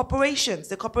your corporations,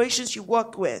 the corporations you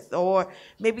work with, or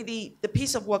maybe the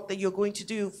piece of work that you're going to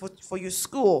do for your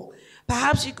school.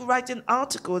 Perhaps you could write an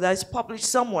article that is published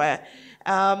somewhere,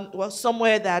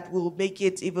 somewhere that will make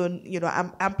it even,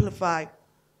 amplify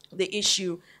the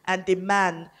issue and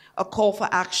demand a call for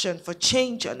action for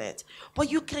change on it. But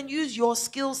you can use your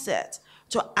skill set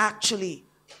to actually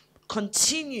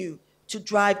continue to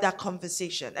drive that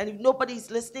conversation. And if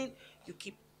nobody's listening, you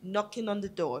keep knocking on the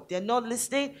door. If they're not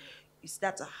listening, you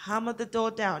start to hammer the door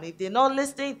down. If they're not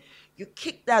listening, you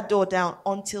kick that door down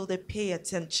until they pay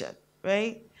attention,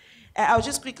 right? I was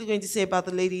just quickly going to say about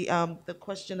the lady, the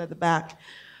question at the back.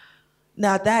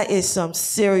 Now, that is some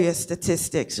serious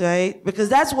statistics, right? Because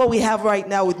that's what we have right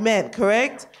now with men,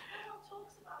 correct?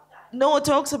 No one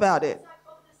talks about it.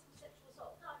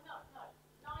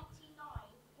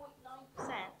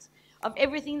 Of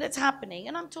everything that's happening,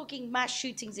 and I'm talking mass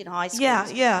shootings in high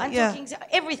schools. I'm talking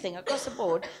everything across the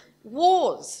board.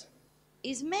 Wars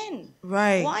is men.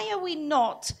 Right. Why are we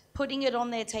not putting it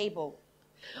on their table?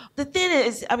 The thing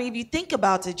is, if you think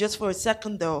about it just for a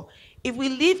second, though, if we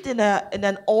lived in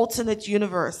an alternate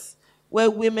universe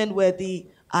where women were the,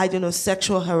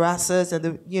 sexual harassers and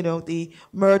the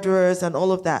murderers and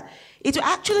all of that, it would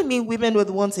actually mean women were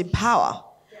the ones in power.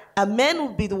 And men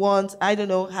would be the ones,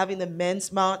 having the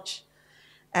men's march.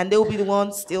 And they'll be the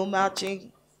ones still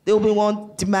marching. They'll be the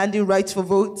ones demanding rights for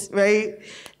votes, right?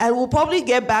 And we'll probably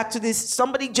get back to this.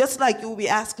 Somebody just like you will be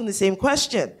asking the same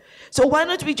question. So why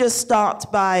don't we just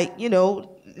start by,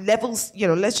 levels,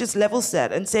 let's just level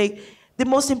set and say the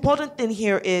most important thing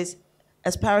here is,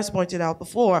 as Paris pointed out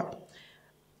before,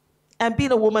 and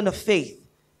being a woman of faith.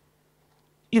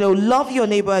 Love your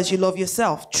neighbor as you love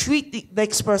yourself. Treat the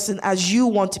next person as you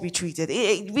want to be treated.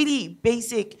 Really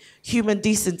basic human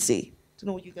decency. I don't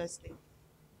know what you guys think.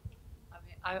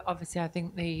 Obviously, I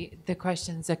think the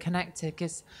questions are connected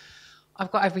because I've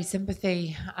got every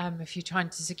sympathy if you're trying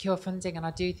to secure funding, and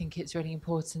I do think it's really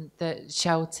important that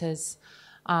shelters,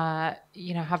 have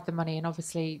the money, and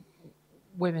obviously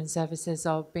women's services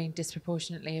are being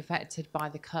disproportionately affected by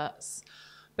the cuts.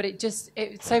 But it's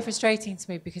so frustrating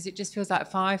to me because it just feels like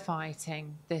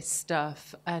firefighting this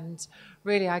stuff. And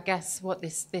really, I guess what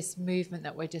this movement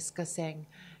that we're discussing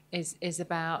is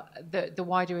about the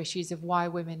wider issues of why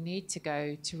women need to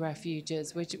go to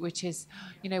refuges, which is,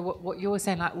 what you're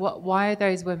saying, like why are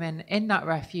those women in that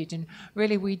refuge? And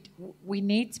really, we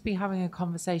need to be having a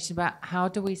conversation about how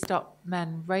do we stop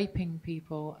men raping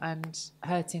people and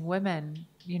hurting women,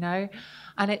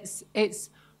 And it's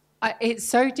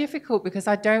so difficult because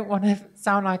I don't want to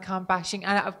sound like I'm bashing,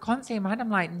 and I've constantly in my head I'm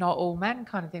like, not all men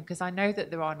kind of thing, because I know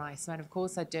that there are nice men, of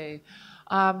course I do,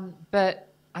 but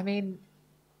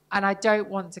and I don't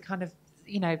want to kind of,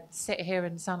 sit here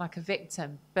and sound like a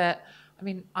victim, but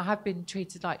I have been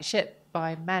treated like shit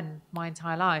by men my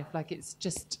entire life. Like, it's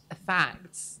just a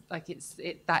fact. Like,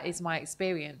 that is my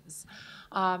experience.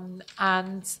 And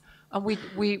And we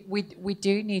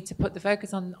do need to put the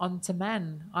focus onto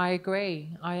men. I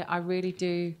agree. I really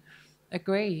do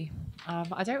agree.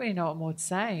 I don't really know what more to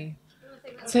say,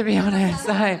 to be honest.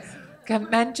 Can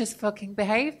men just fucking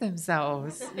behave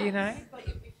themselves, you know? But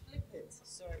if we flip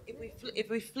it, if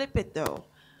we flip it though,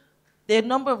 there are a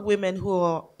number of women who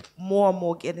are more and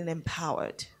more getting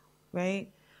empowered, right?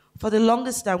 For the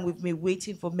longest time, we've been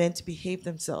waiting for men to behave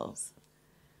themselves,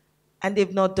 and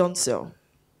they've not done so.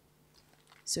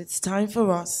 So it's time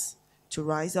for us to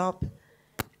rise up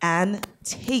and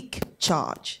take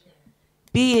charge,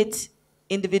 be it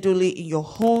individually in your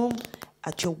home,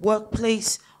 at your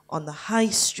workplace, on the high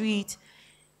street,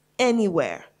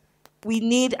 anywhere.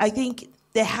 I think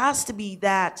there has to be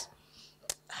that,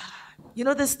 you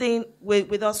know, this thing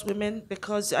with us women,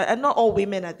 because, and not all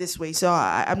women are this way, so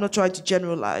I'm not trying to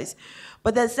generalize,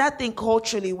 but there's that thing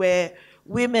culturally where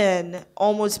women,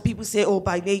 almost people say, oh,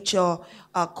 by nature,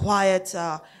 are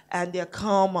quieter and they're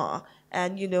calmer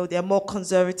and, you know, they're more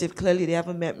conservative. Clearly, they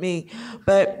haven't met me.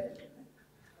 But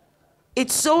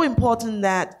it's so important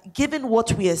that given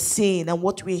what we are seeing and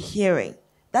what we're hearing,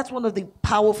 that's one of the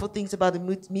powerful things about the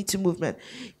MeToo movement.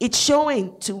 It's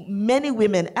showing to many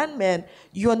women and men,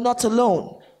 you're not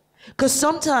alone. Because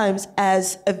sometimes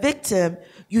as a victim,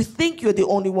 you think you're the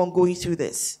only one going through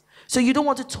this. So you don't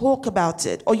want to talk about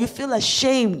it, or you feel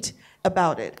ashamed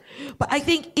about it. But I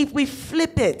think if we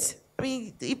flip it, I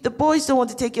mean, if the boys don't want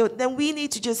to take it, then we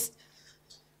need to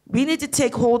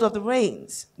take hold of the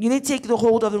reins. You need to take the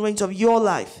hold of the reins of your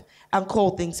life and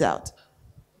call things out.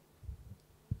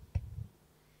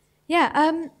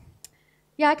 Yeah,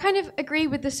 I kind of agree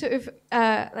with the sort of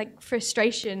like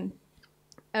frustration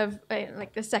of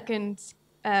like the second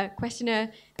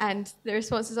questioner and the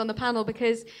responses on the panel,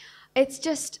 because it's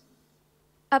just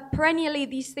perennially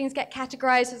these things get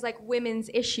categorized as like women's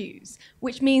issues,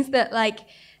 which means that like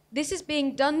this is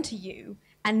being done to you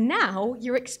and now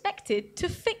you're expected to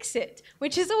fix it,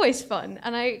 which is always fun.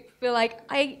 And I feel like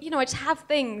I just have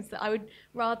things that I would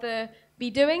rather be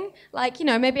doing. Like, you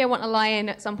know, maybe I want a lie-in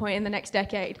at some point in the next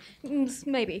decade,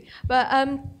 maybe. But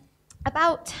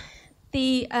about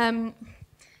the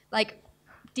like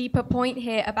deeper point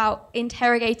here about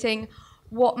interrogating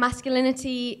what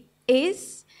masculinity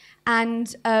is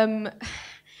and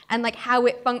like how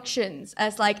it functions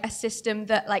as like a system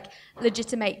that like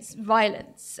legitimates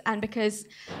violence. And because,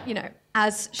 you know,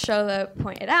 as Shola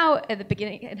pointed out at the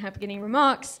beginning, in her beginning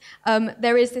remarks,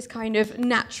 there is this kind of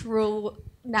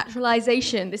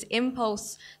naturalization, this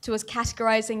impulse to us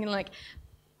categorizing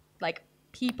like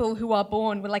people who are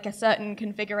born with like a certain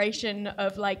configuration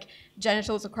of like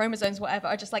genitals or chromosomes, whatever,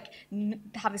 are just like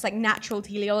have this like natural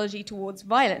teleology towards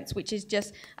violence, which is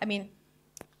just, I mean,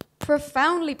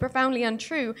 profoundly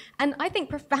untrue, and I think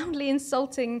profoundly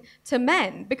insulting to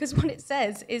men, because what it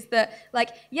says is that, like,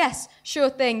 yes,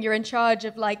 sure thing, you're in charge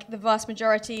of like the vast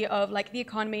majority of like the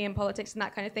economy and politics and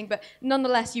that kind of thing, but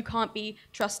nonetheless you can't be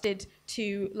trusted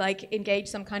to like engage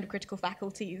some kind of critical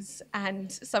faculties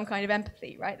and some kind of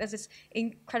empathy, right? There's this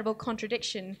incredible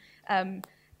contradiction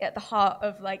at the heart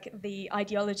of like the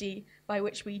ideology by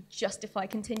which we justify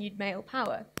continued male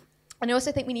power. And I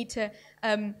also think we need to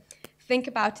think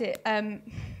about it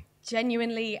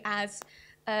genuinely as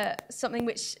something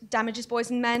which damages boys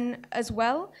and men as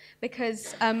well,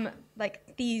 because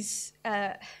like these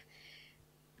that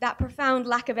profound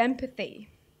lack of empathy,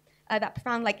 that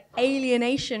profound like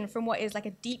alienation from what is like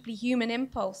a deeply human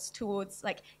impulse towards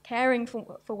like caring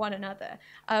for one another,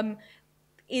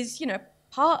 is, you know,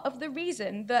 part of the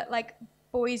reason that like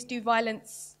boys do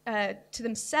violence to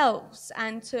themselves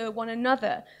and to one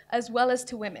another as well as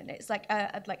to women. It's like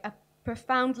a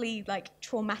profoundly like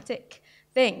traumatic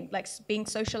thing, like being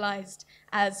socialized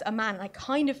as a man. I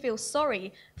kind of feel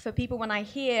sorry for people when I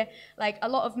hear like a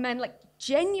lot of men, like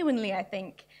genuinely, I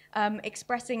think,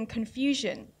 expressing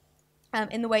confusion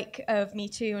in the wake of Me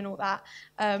Too and all that,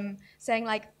 saying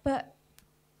like, but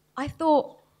I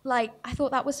thought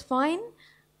that was fine.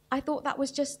 I thought that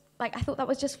was just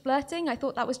flirting. I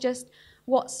thought that was just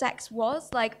what sex was,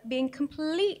 like being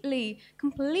completely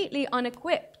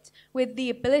unequipped with the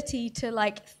ability to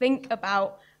like think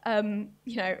about,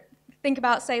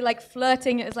 say like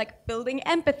flirting as like building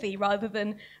empathy rather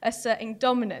than asserting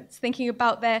dominance, thinking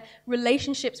about their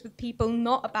relationships with people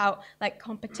not about like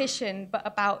competition but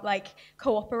about like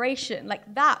cooperation.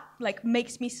 Like that like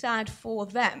makes me sad for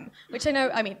them, which I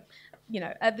know, I mean, you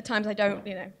know, at the times I don't,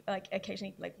 you know, like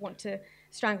occasionally like want to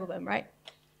strangle them, right?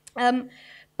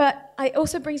 But it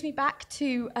also brings me back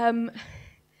to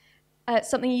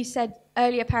something you said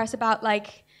earlier, Paris, about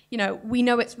like, you know, we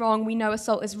know it's wrong, we know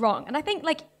assault is wrong. And I think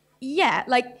like, yeah,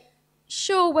 like,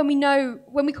 sure, when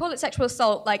we call it sexual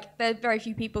assault, like there are very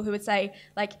few people who would say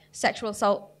like sexual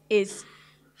assault is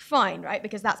fine, right?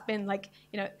 Because that's been like,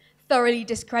 thoroughly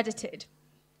discredited.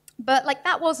 But like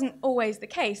that wasn't always the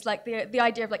case. Like the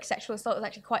idea of like sexual assault is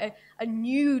actually quite a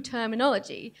new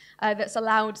terminology that's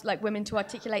allowed like women to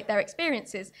articulate their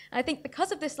experiences. And I think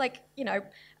because of this like,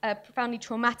 profoundly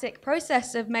traumatic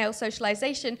process of male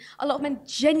socialization, a lot of men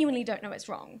genuinely don't know it's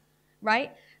wrong,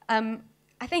 right?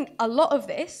 I think a lot of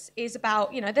this is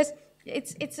about,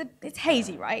 it's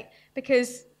hazy, right?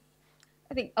 Because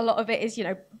I think a lot of it is,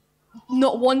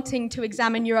 not wanting to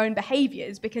examine your own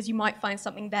behaviors because you might find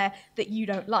something there that you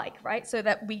don't like, right? So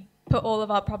that we put all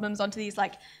of our problems onto these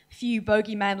like few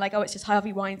bogeymen, like, oh, it's just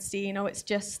Harvey Weinstein, or it's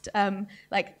just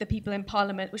like the people in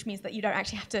Parliament, which means that you don't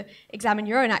actually have to examine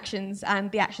your own actions and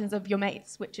the actions of your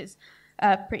mates, which is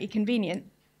pretty convenient.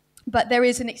 But there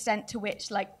is an extent to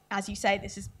which, like, as you say,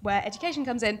 this is where education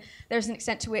comes in, there's an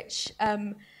extent to which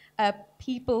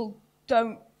people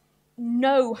don't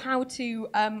know how to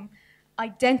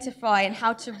identify and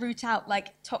how to root out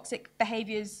like toxic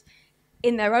behaviors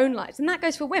in their own lives. And that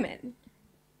goes for women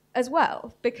as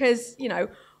well, because,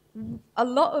 a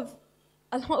lot of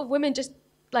women just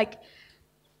like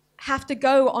have to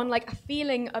go on like a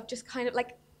feeling of just kind of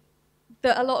like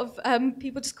that a lot of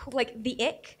people just call like the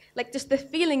ick, like just the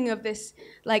feeling of this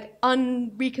like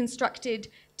unreconstructed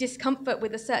discomfort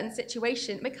with a certain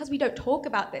situation, because we don't talk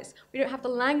about this. We don't have the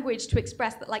language to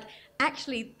express that like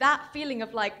actually that feeling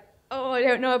of like, oh, I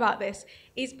don't know about this,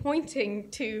 is pointing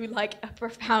to like a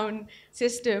profound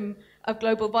system of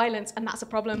global violence, and that's a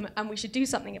problem, and we should do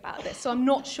something about this. So I'm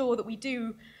not sure that we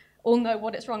do all know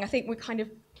what it's wrong. I think we're kind of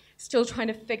still trying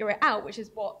to figure it out, which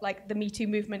is what like the MeToo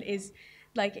movement is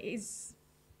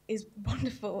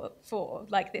wonderful for,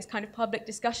 like this kind of public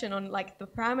discussion on like the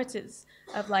parameters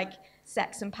of like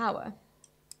sex and power.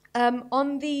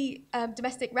 On the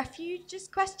domestic refuges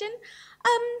question,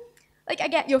 like I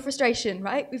get your frustration,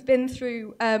 right? We've been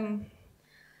through, 8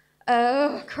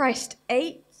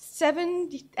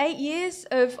 years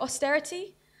of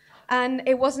austerity, and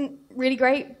it wasn't really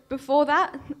great before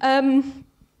that.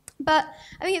 But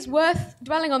I think it's worth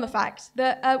dwelling on the fact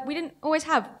that we didn't always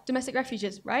have domestic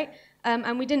refuges, right?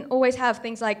 And we didn't always have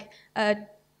things like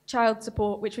child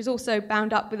support, which was also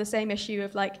bound up with the same issue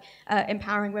of like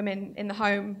empowering women in the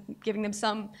home, giving them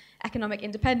some economic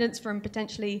independence from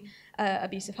potentially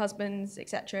abusive husbands,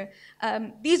 etc.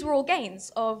 These were all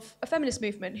gains of a feminist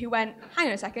movement who went, hang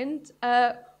on a second,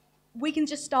 we can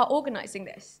just start organizing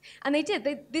this. And they did.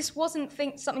 This wasn't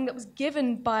something that was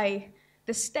given by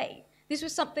the state. This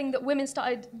was something that women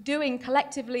started doing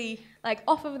collectively, like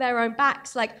off of their own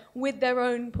backs, like with their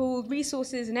own pooled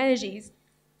resources and energies.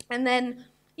 And then,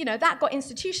 that got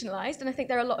institutionalized, and I think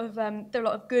there are a lot of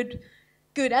good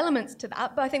elements to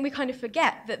that. But I think we kind of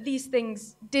forget that these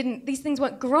things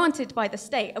weren't granted by the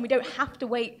state, and we don't have to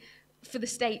wait for the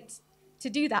state to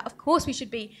do that. Of course, we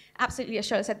should be absolutely, as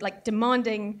Shola said, like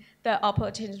demanding that our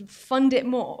politicians fund it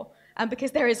more.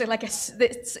 Because there is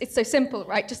it's so simple,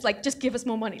 right? Just give us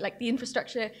more money. Like the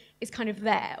infrastructure is kind of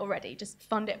there already. Just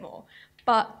fund it more.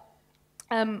 But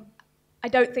I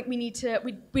don't think we need to.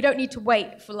 We don't need to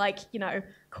wait for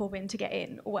Corbyn to get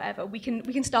in or whatever. We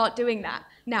can start doing that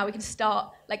now. We can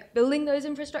start like building those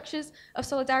infrastructures of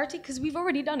solidarity, because we've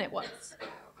already done it once,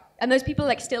 and those people are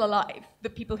like still alive. The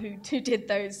people who did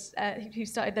those, who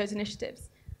started those initiatives.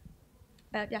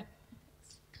 Yeah.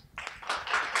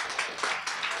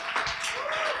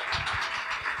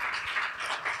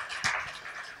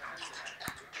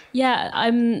 Yeah,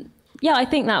 I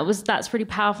think that's really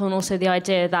powerful, and also the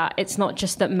idea that it's not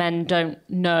just that men don't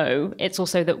know, it's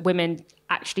also that women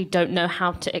actually don't know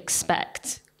how to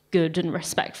expect good and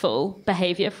respectful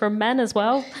behaviour from men as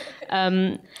well.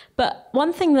 But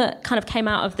one thing that kind of came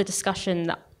out of the discussion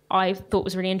that I thought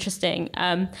was really interesting,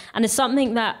 and it's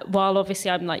something that, while obviously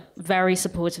I'm like very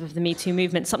supportive of the Me Too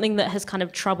movement, something that has kind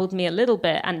of troubled me a little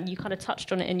bit, and you kind of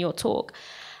touched on it in your talk,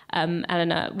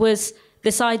 Eleanor, was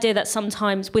this idea that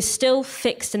sometimes we're still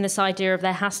fixed in this idea of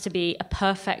there has to be a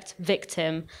perfect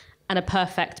victim and a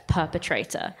perfect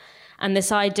perpetrator. And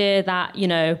this idea that,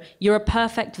 you're a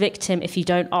perfect victim if you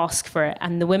don't ask for it.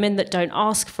 And the women that don't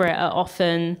ask for it are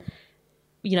often,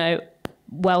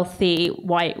 wealthy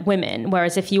white women.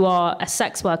 Whereas if you are a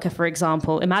sex worker, for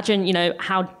example, imagine,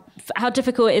 how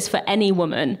difficult it is for any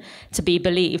woman to be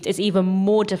believed. It's even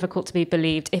more difficult to be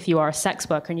believed if you are a sex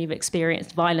worker and you've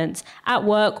experienced violence at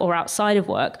work or outside of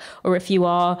work, or if you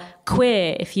are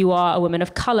queer, if you are a woman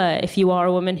of colour, if you are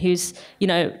a woman who's,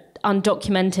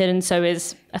 undocumented and so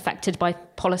is affected by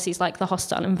policies like the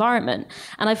hostile environment.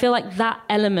 And I feel like that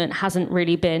element hasn't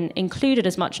really been included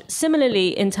as much.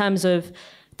 Similarly, in terms of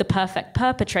the perfect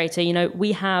perpetrator. You know,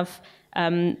 we have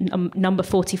number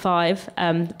 45,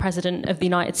 the President of the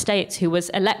United States, who was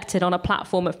elected on a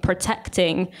platform of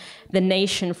protecting the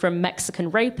nation from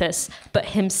Mexican rapists, but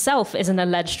himself is an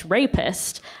alleged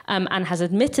rapist and has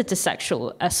admitted to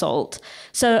sexual assault.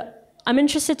 So I'm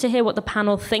interested to hear what the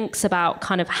panel thinks about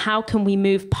kind of how can we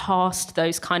move past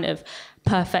those kind of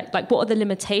perfect, like what are the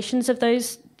limitations of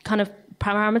those kind of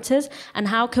parameters, and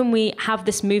how can we have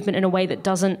this movement in a way that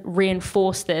doesn't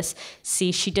reinforce this,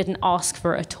 see, she didn't ask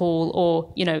for it at all,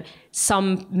 or, you know,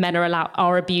 some men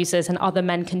are abusers and other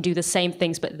men can do the same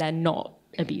things, but they're not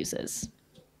abusers.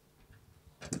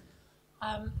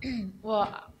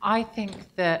 Well, I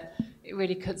think that it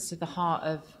really cuts to the heart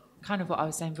of kind of what I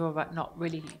was saying before about not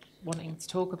really wanting to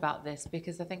talk about this,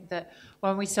 because I think that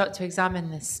when we start to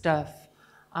examine this stuff,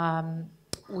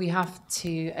 we have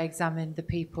to examine the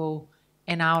people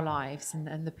in our lives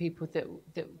and the people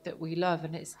that we love.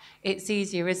 And it's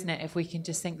easier, isn't it, if we can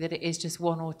just think that it is just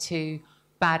one or two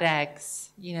bad eggs,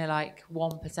 you know, like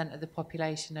 1% of the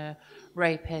population are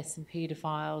rapists and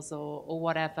paedophiles or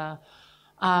whatever.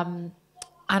 And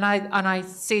I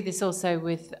see this also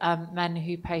with men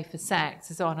who pay for sex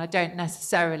and so on. I don't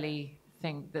necessarily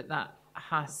think that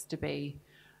has to be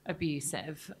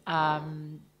abusive.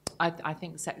 I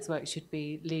think sex work should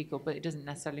be legal, but it doesn't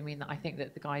necessarily mean that I think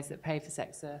that the guys that pay for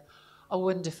sex are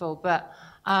wonderful. But,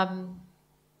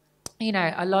 you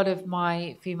know, a lot of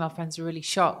my female friends are really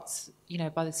shocked, you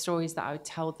know, by the stories that I would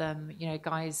tell them. You know,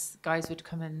 guys would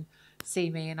come and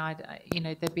see me and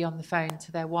they'd be on the phone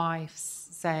to their wives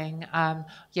saying,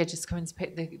 yeah, just come and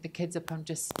pick the kids up. I'm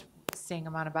just seeing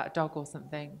a man about a dog or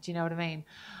something. Do you know what I mean?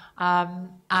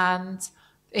 And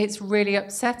it's really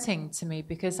upsetting to me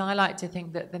because I like to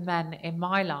think that the men in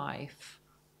my life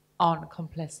aren't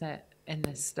complicit in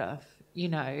this stuff, you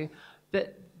know.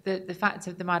 But the fact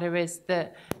of the matter is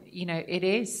that, you know,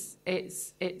 it's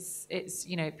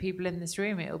you know, people in this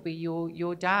room, it'll be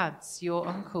your dads, your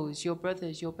uncles, your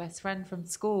brothers, your best friend from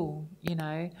school, you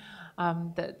know.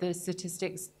 That the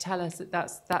statistics tell us that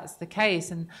that's the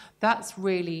case, and that's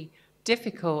really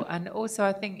difficult. And also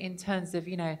I think in terms of,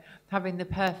 you know, having the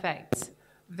perfect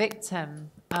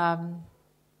victim,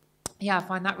 yeah, I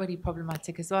find that really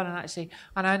problematic as well. And actually,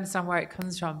 and I understand where it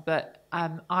comes from, but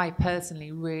I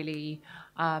personally really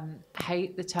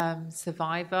hate the term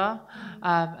survivor.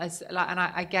 And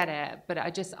I get it, but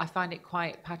I find it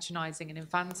quite patronising and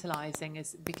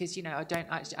infantilizing, because, you know, I don't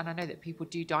actually, and I know that people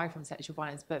do die from sexual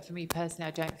violence, but for me personally,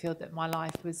 I don't feel that my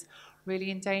life was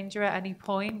really in danger at any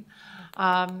point.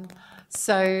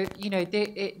 So, you know,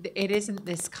 it isn't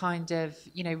this kind of,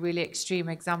 you know, really extreme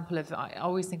example of, I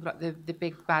always think about the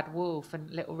big bad wolf and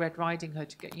Little Red Riding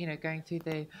Hood, you know, going through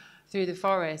the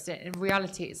forest. In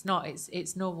reality, it's not.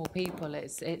 It's normal people.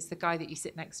 It's the guy that you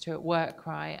sit next to at work,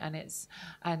 right? And it's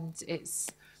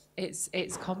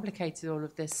complicated, all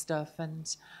of this stuff, and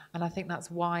I think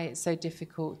that's why it's so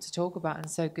difficult to talk about,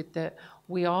 and so good that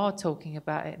we are talking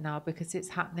about it now, because it's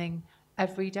happening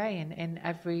every day in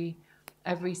every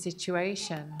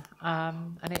situation,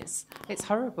 and it's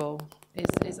horrible.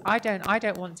 I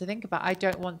don't want to think about. I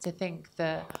don't want to think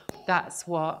that that's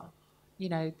what, you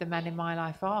know, the men in my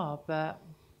life are, but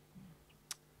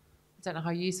I don't know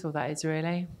how useful that is,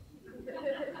 really.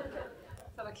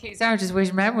 So I keep saying, I just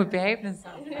wish men would behave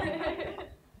themselves.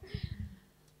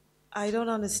 I don't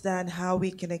understand how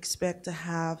we can expect to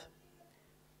have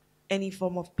any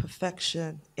form of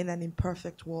perfection in an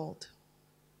imperfect world.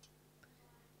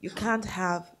 You can't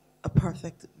have a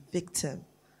perfect victim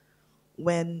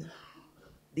when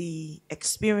the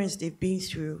experience they've been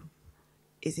through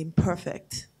is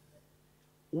imperfect,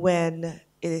 when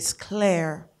it is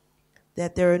clear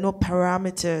that there are no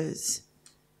parameters,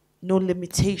 no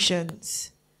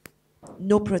limitations,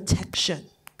 no protection.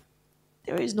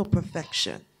 There is no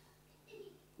perfection.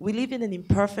 We live in an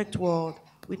imperfect world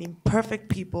with imperfect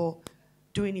people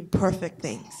doing imperfect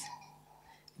things.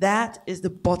 That is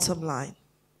the bottom line.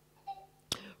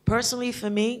 Personally, for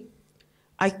me,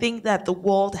 I think that the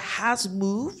world has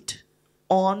moved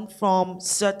on from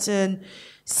certain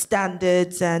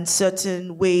standards and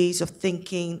certain ways of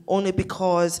thinking only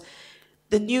because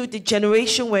the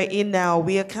generation we're in now,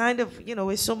 we are kind of, you know,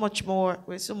 we're so much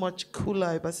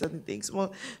cooler about certain things,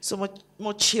 so much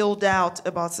more chilled out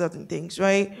about certain things,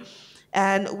 right?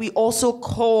 And we also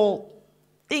call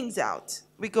things out.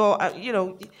 We go, you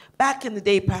know, back in the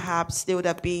day, perhaps there would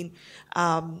have been,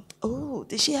 oh,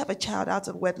 did she have a child out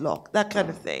of wedlock? That kind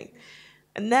of thing.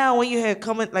 And now when you hear a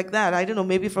comment like that, I don't know,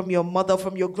 maybe from your mother,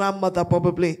 from your grandmother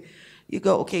probably, you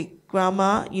go, okay,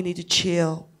 grandma, you need to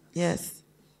chill. Yes.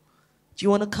 Do you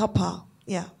want a cuppa?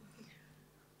 Yeah.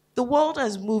 The world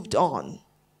has moved on.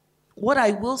 what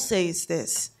I will say is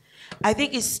this. I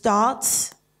think it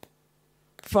starts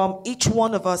from each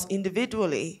one of us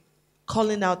individually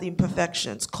calling out the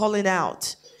imperfections, calling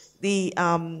out the,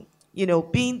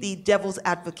 being the devil's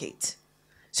advocate.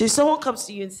 So if someone comes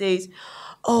to you and says,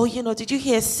 oh, did you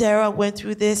hear Sarah went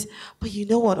through this? But you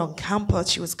know what, on campus,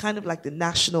 she was kind of like the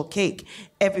national cake.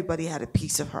 Everybody had a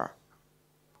piece of her.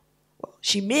 Well,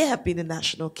 she may have been a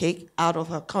national cake out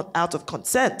of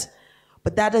consent,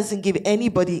 but that doesn't give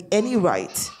anybody any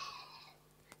right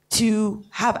to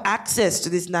have access to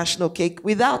this national cake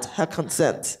without her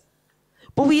consent.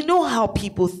 But we know how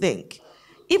people think.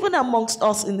 Even amongst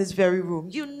us in this very room,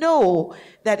 you know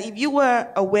that if you were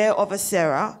aware of a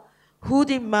Sarah who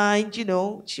didn't mind,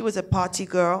 she was a party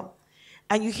girl,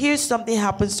 and you hear something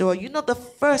happens to her, the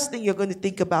first thing you're going to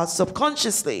think about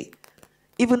subconsciously,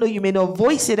 even though you may not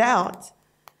voice it out,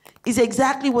 is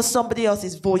exactly what somebody else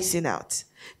is voicing out.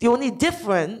 The only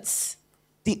difference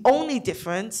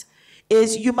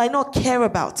is you might not care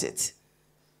about it.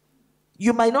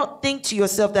 You might not think to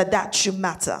yourself that that should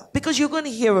matter because you're going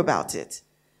to hear about it.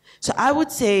 So I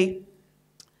would say,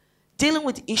 dealing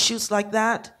with issues like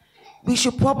that, we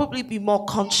should probably be more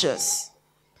conscious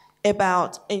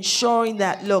about ensuring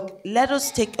that, look, let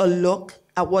us take a look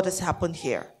at what has happened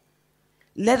here.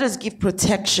 Let us give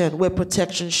protection where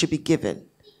protection should be given.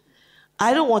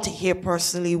 I don't want to hear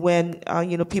personally when,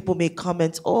 people make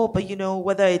comments, but,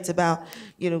 whether it's about,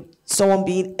 someone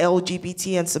being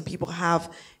LGBT and some people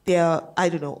have their,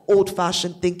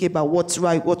 old-fashioned thinking about what's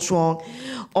right, what's wrong,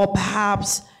 or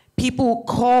perhaps people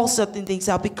call certain things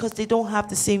out because they don't have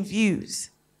the same views.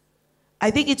 I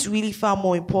think it's really far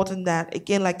more important that,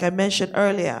 again, like I mentioned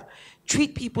earlier,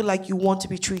 treat people like you want to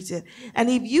be treated. And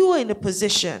if you are in a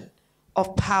position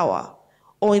of power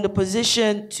or in a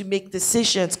position to make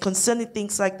decisions concerning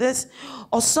things like this,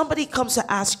 or somebody comes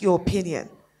to ask your opinion,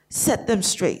 set them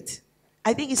straight.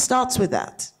 I think it starts with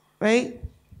that, right?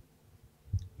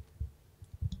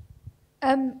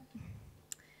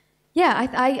 Yeah,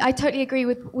 I totally agree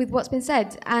with what's been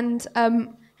said. And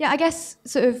I guess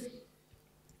sort of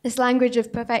this language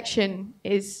of perfection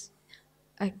is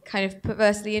kind of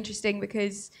perversely interesting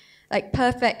because, like,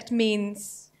 perfect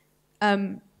means,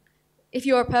 if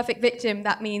you're a perfect victim,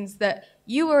 that means that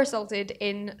you were assaulted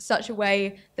in such a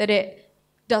way that it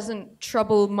doesn't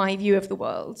trouble my view of the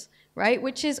world, right?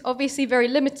 Which is obviously very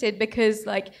limited because,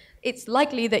 like, it's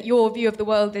likely that your view of the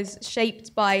world is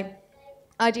shaped by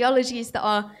ideologies that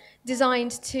are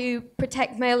designed to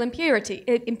protect male impunity,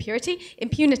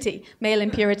 male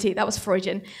impurity. That was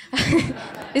Freudian.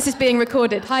 This is being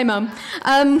recorded. Hi, Mum.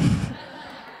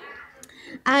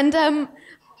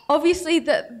 Obviously,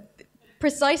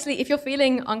 precisely if you're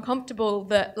feeling uncomfortable,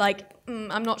 that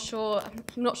I'm not sure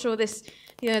this,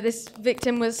 this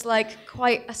victim was like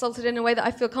quite assaulted in a way that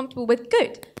I feel comfortable with.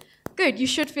 Good. You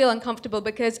should feel uncomfortable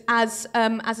because, as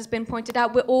has been pointed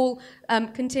out, we're all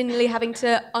continually having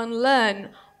to unlearn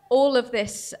all of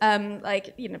this,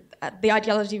 the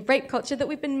ideology of rape culture that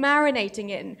we've been marinating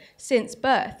in since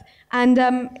birth. And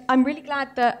I'm really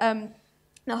glad that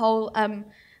the whole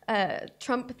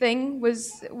Trump thing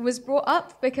was brought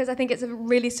up because I think it's a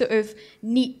really sort of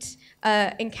neat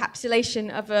encapsulation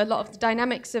of a lot of the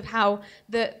dynamics of how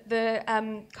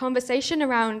the conversation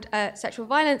around sexual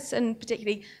violence and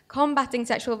particularly combating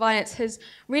sexual violence has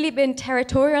really been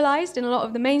territorialized in a lot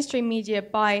of the mainstream media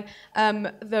by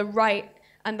the right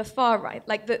and the far right.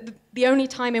 Like the only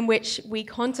time in which we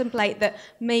contemplate that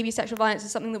maybe sexual violence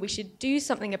is something that we should do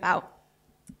something about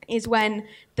is when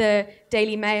the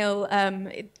Daily Mail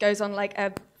it goes on like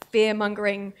a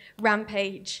fear-mongering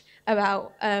rampage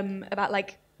about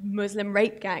like Muslim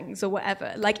rape gangs or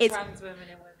whatever. Like it's trans women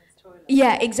in women's toilets.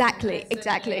 Yeah, exactly.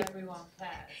 Everyone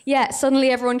cares. Yeah,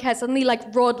 suddenly everyone cares. Suddenly, like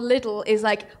Rod Liddle is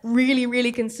like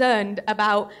really concerned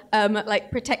about like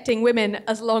protecting women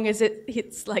as long as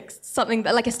it's like something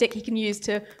that like a stick he can use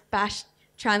to bash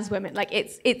trans women. Like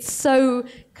it's so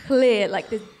clear, like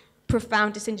the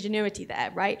profound disingenuity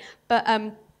there, right? But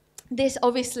this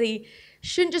obviously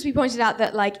shouldn't just be pointed out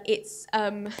that like it's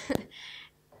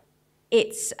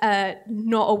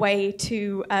not a way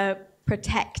to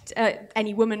protect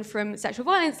any woman from sexual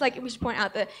violence. Like we should point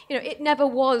out that it never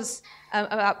was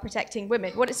about protecting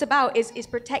women. What it's about is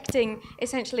protecting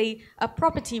essentially a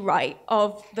property right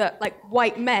of the like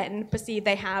white men perceive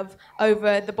they have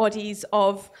over the bodies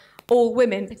of all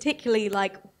women, particularly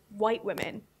like white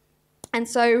women. And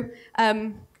so,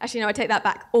 actually no, I take that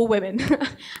back, all women.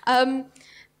 And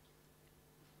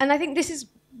I think this is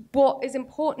what is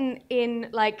important in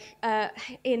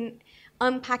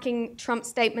unpacking Trump's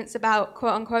statements about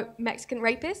quote-unquote Mexican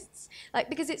rapists, like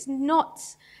because it's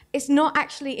not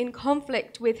actually in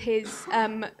conflict with his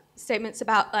statements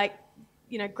about like,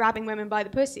 you know, grabbing women by the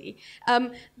pussy.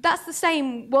 That's the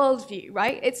same worldview,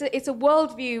 right? It's a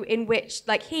worldview in which,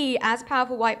 like, he, as a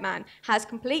powerful white man, has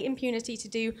complete impunity to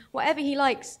do whatever he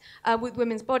likes with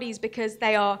women's bodies because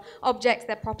they are objects,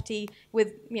 they're property,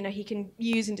 with, you know, he can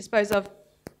use and dispose of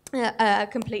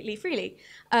completely freely.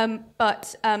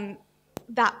 But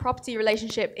that property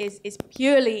relationship is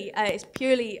purely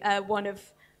one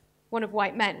of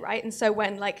white men, right? And so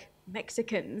when like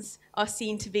Mexicans are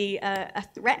seen to be a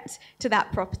threat to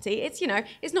that property, it's, you know,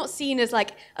 it's not seen as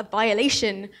like a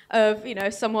violation of, you know,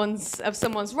 someone's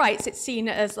rights. It's seen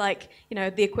as like, you know,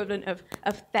 the equivalent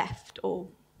of theft or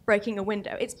breaking a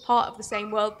window. It's part of the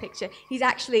same world picture. He's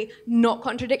actually not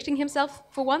contradicting himself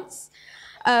for once.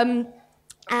 And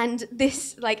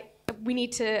this, like, we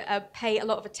need to pay a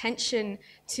lot of attention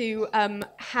to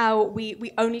how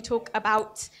we only talk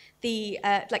about the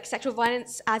like sexual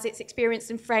violence as it's experienced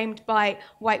and framed by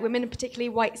white women, and particularly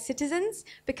white citizens,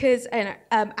 because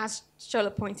as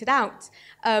Shola pointed out,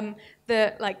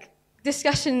 the like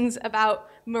discussions about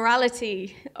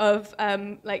morality of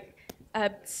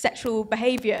sexual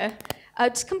behavior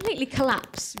just completely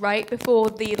collapse right before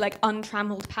the like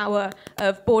untrammeled power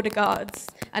of border guards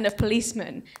and of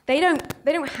policemen. They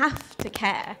don't have to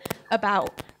care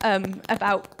about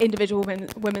individual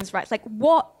women's rights. Like,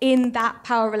 what in that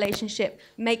power relationship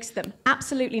makes them?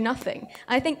 Absolutely nothing.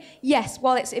 And I think, yes,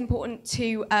 while it's important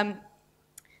to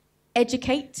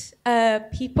educate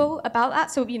people about that,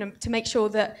 so, you know, to make sure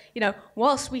that, you know,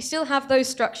 whilst we still have those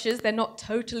structures, they're not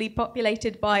totally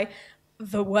populated by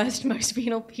the worst, most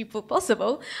venal people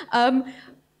possible.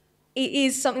 It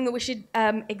is something that we should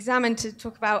examine to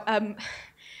talk about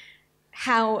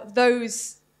how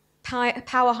those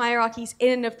power hierarchies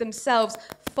in and of themselves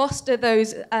foster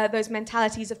those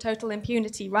mentalities of total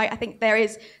impunity, right? I think there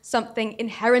is something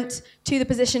inherent to the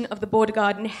position of the border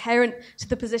guard, inherent to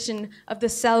the position of the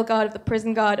cell guard, of the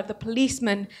prison guard, of the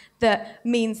policeman, that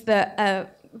means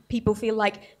that people feel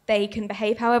like they can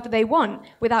behave however they want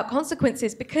without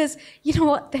consequences, because, you know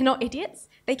what, they're not idiots.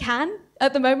 They can,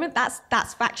 at the moment. That's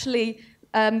factually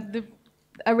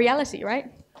a reality,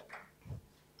 right?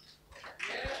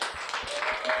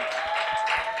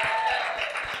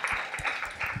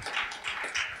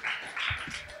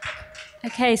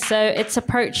 Okay, so it's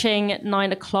approaching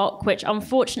 9 o'clock, which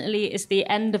unfortunately is the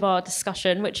end of our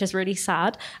discussion, which is really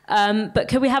sad. But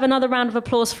could we have another round of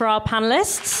applause for our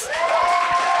panelists?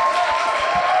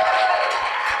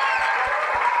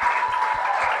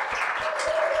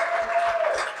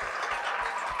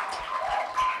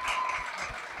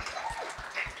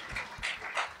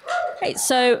 Okay,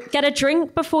 so get a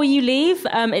drink before you leave.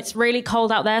 It's really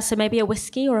cold out there, so maybe a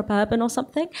whiskey or a bourbon or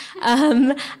something.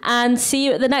 And see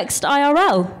you at the next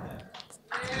IRL.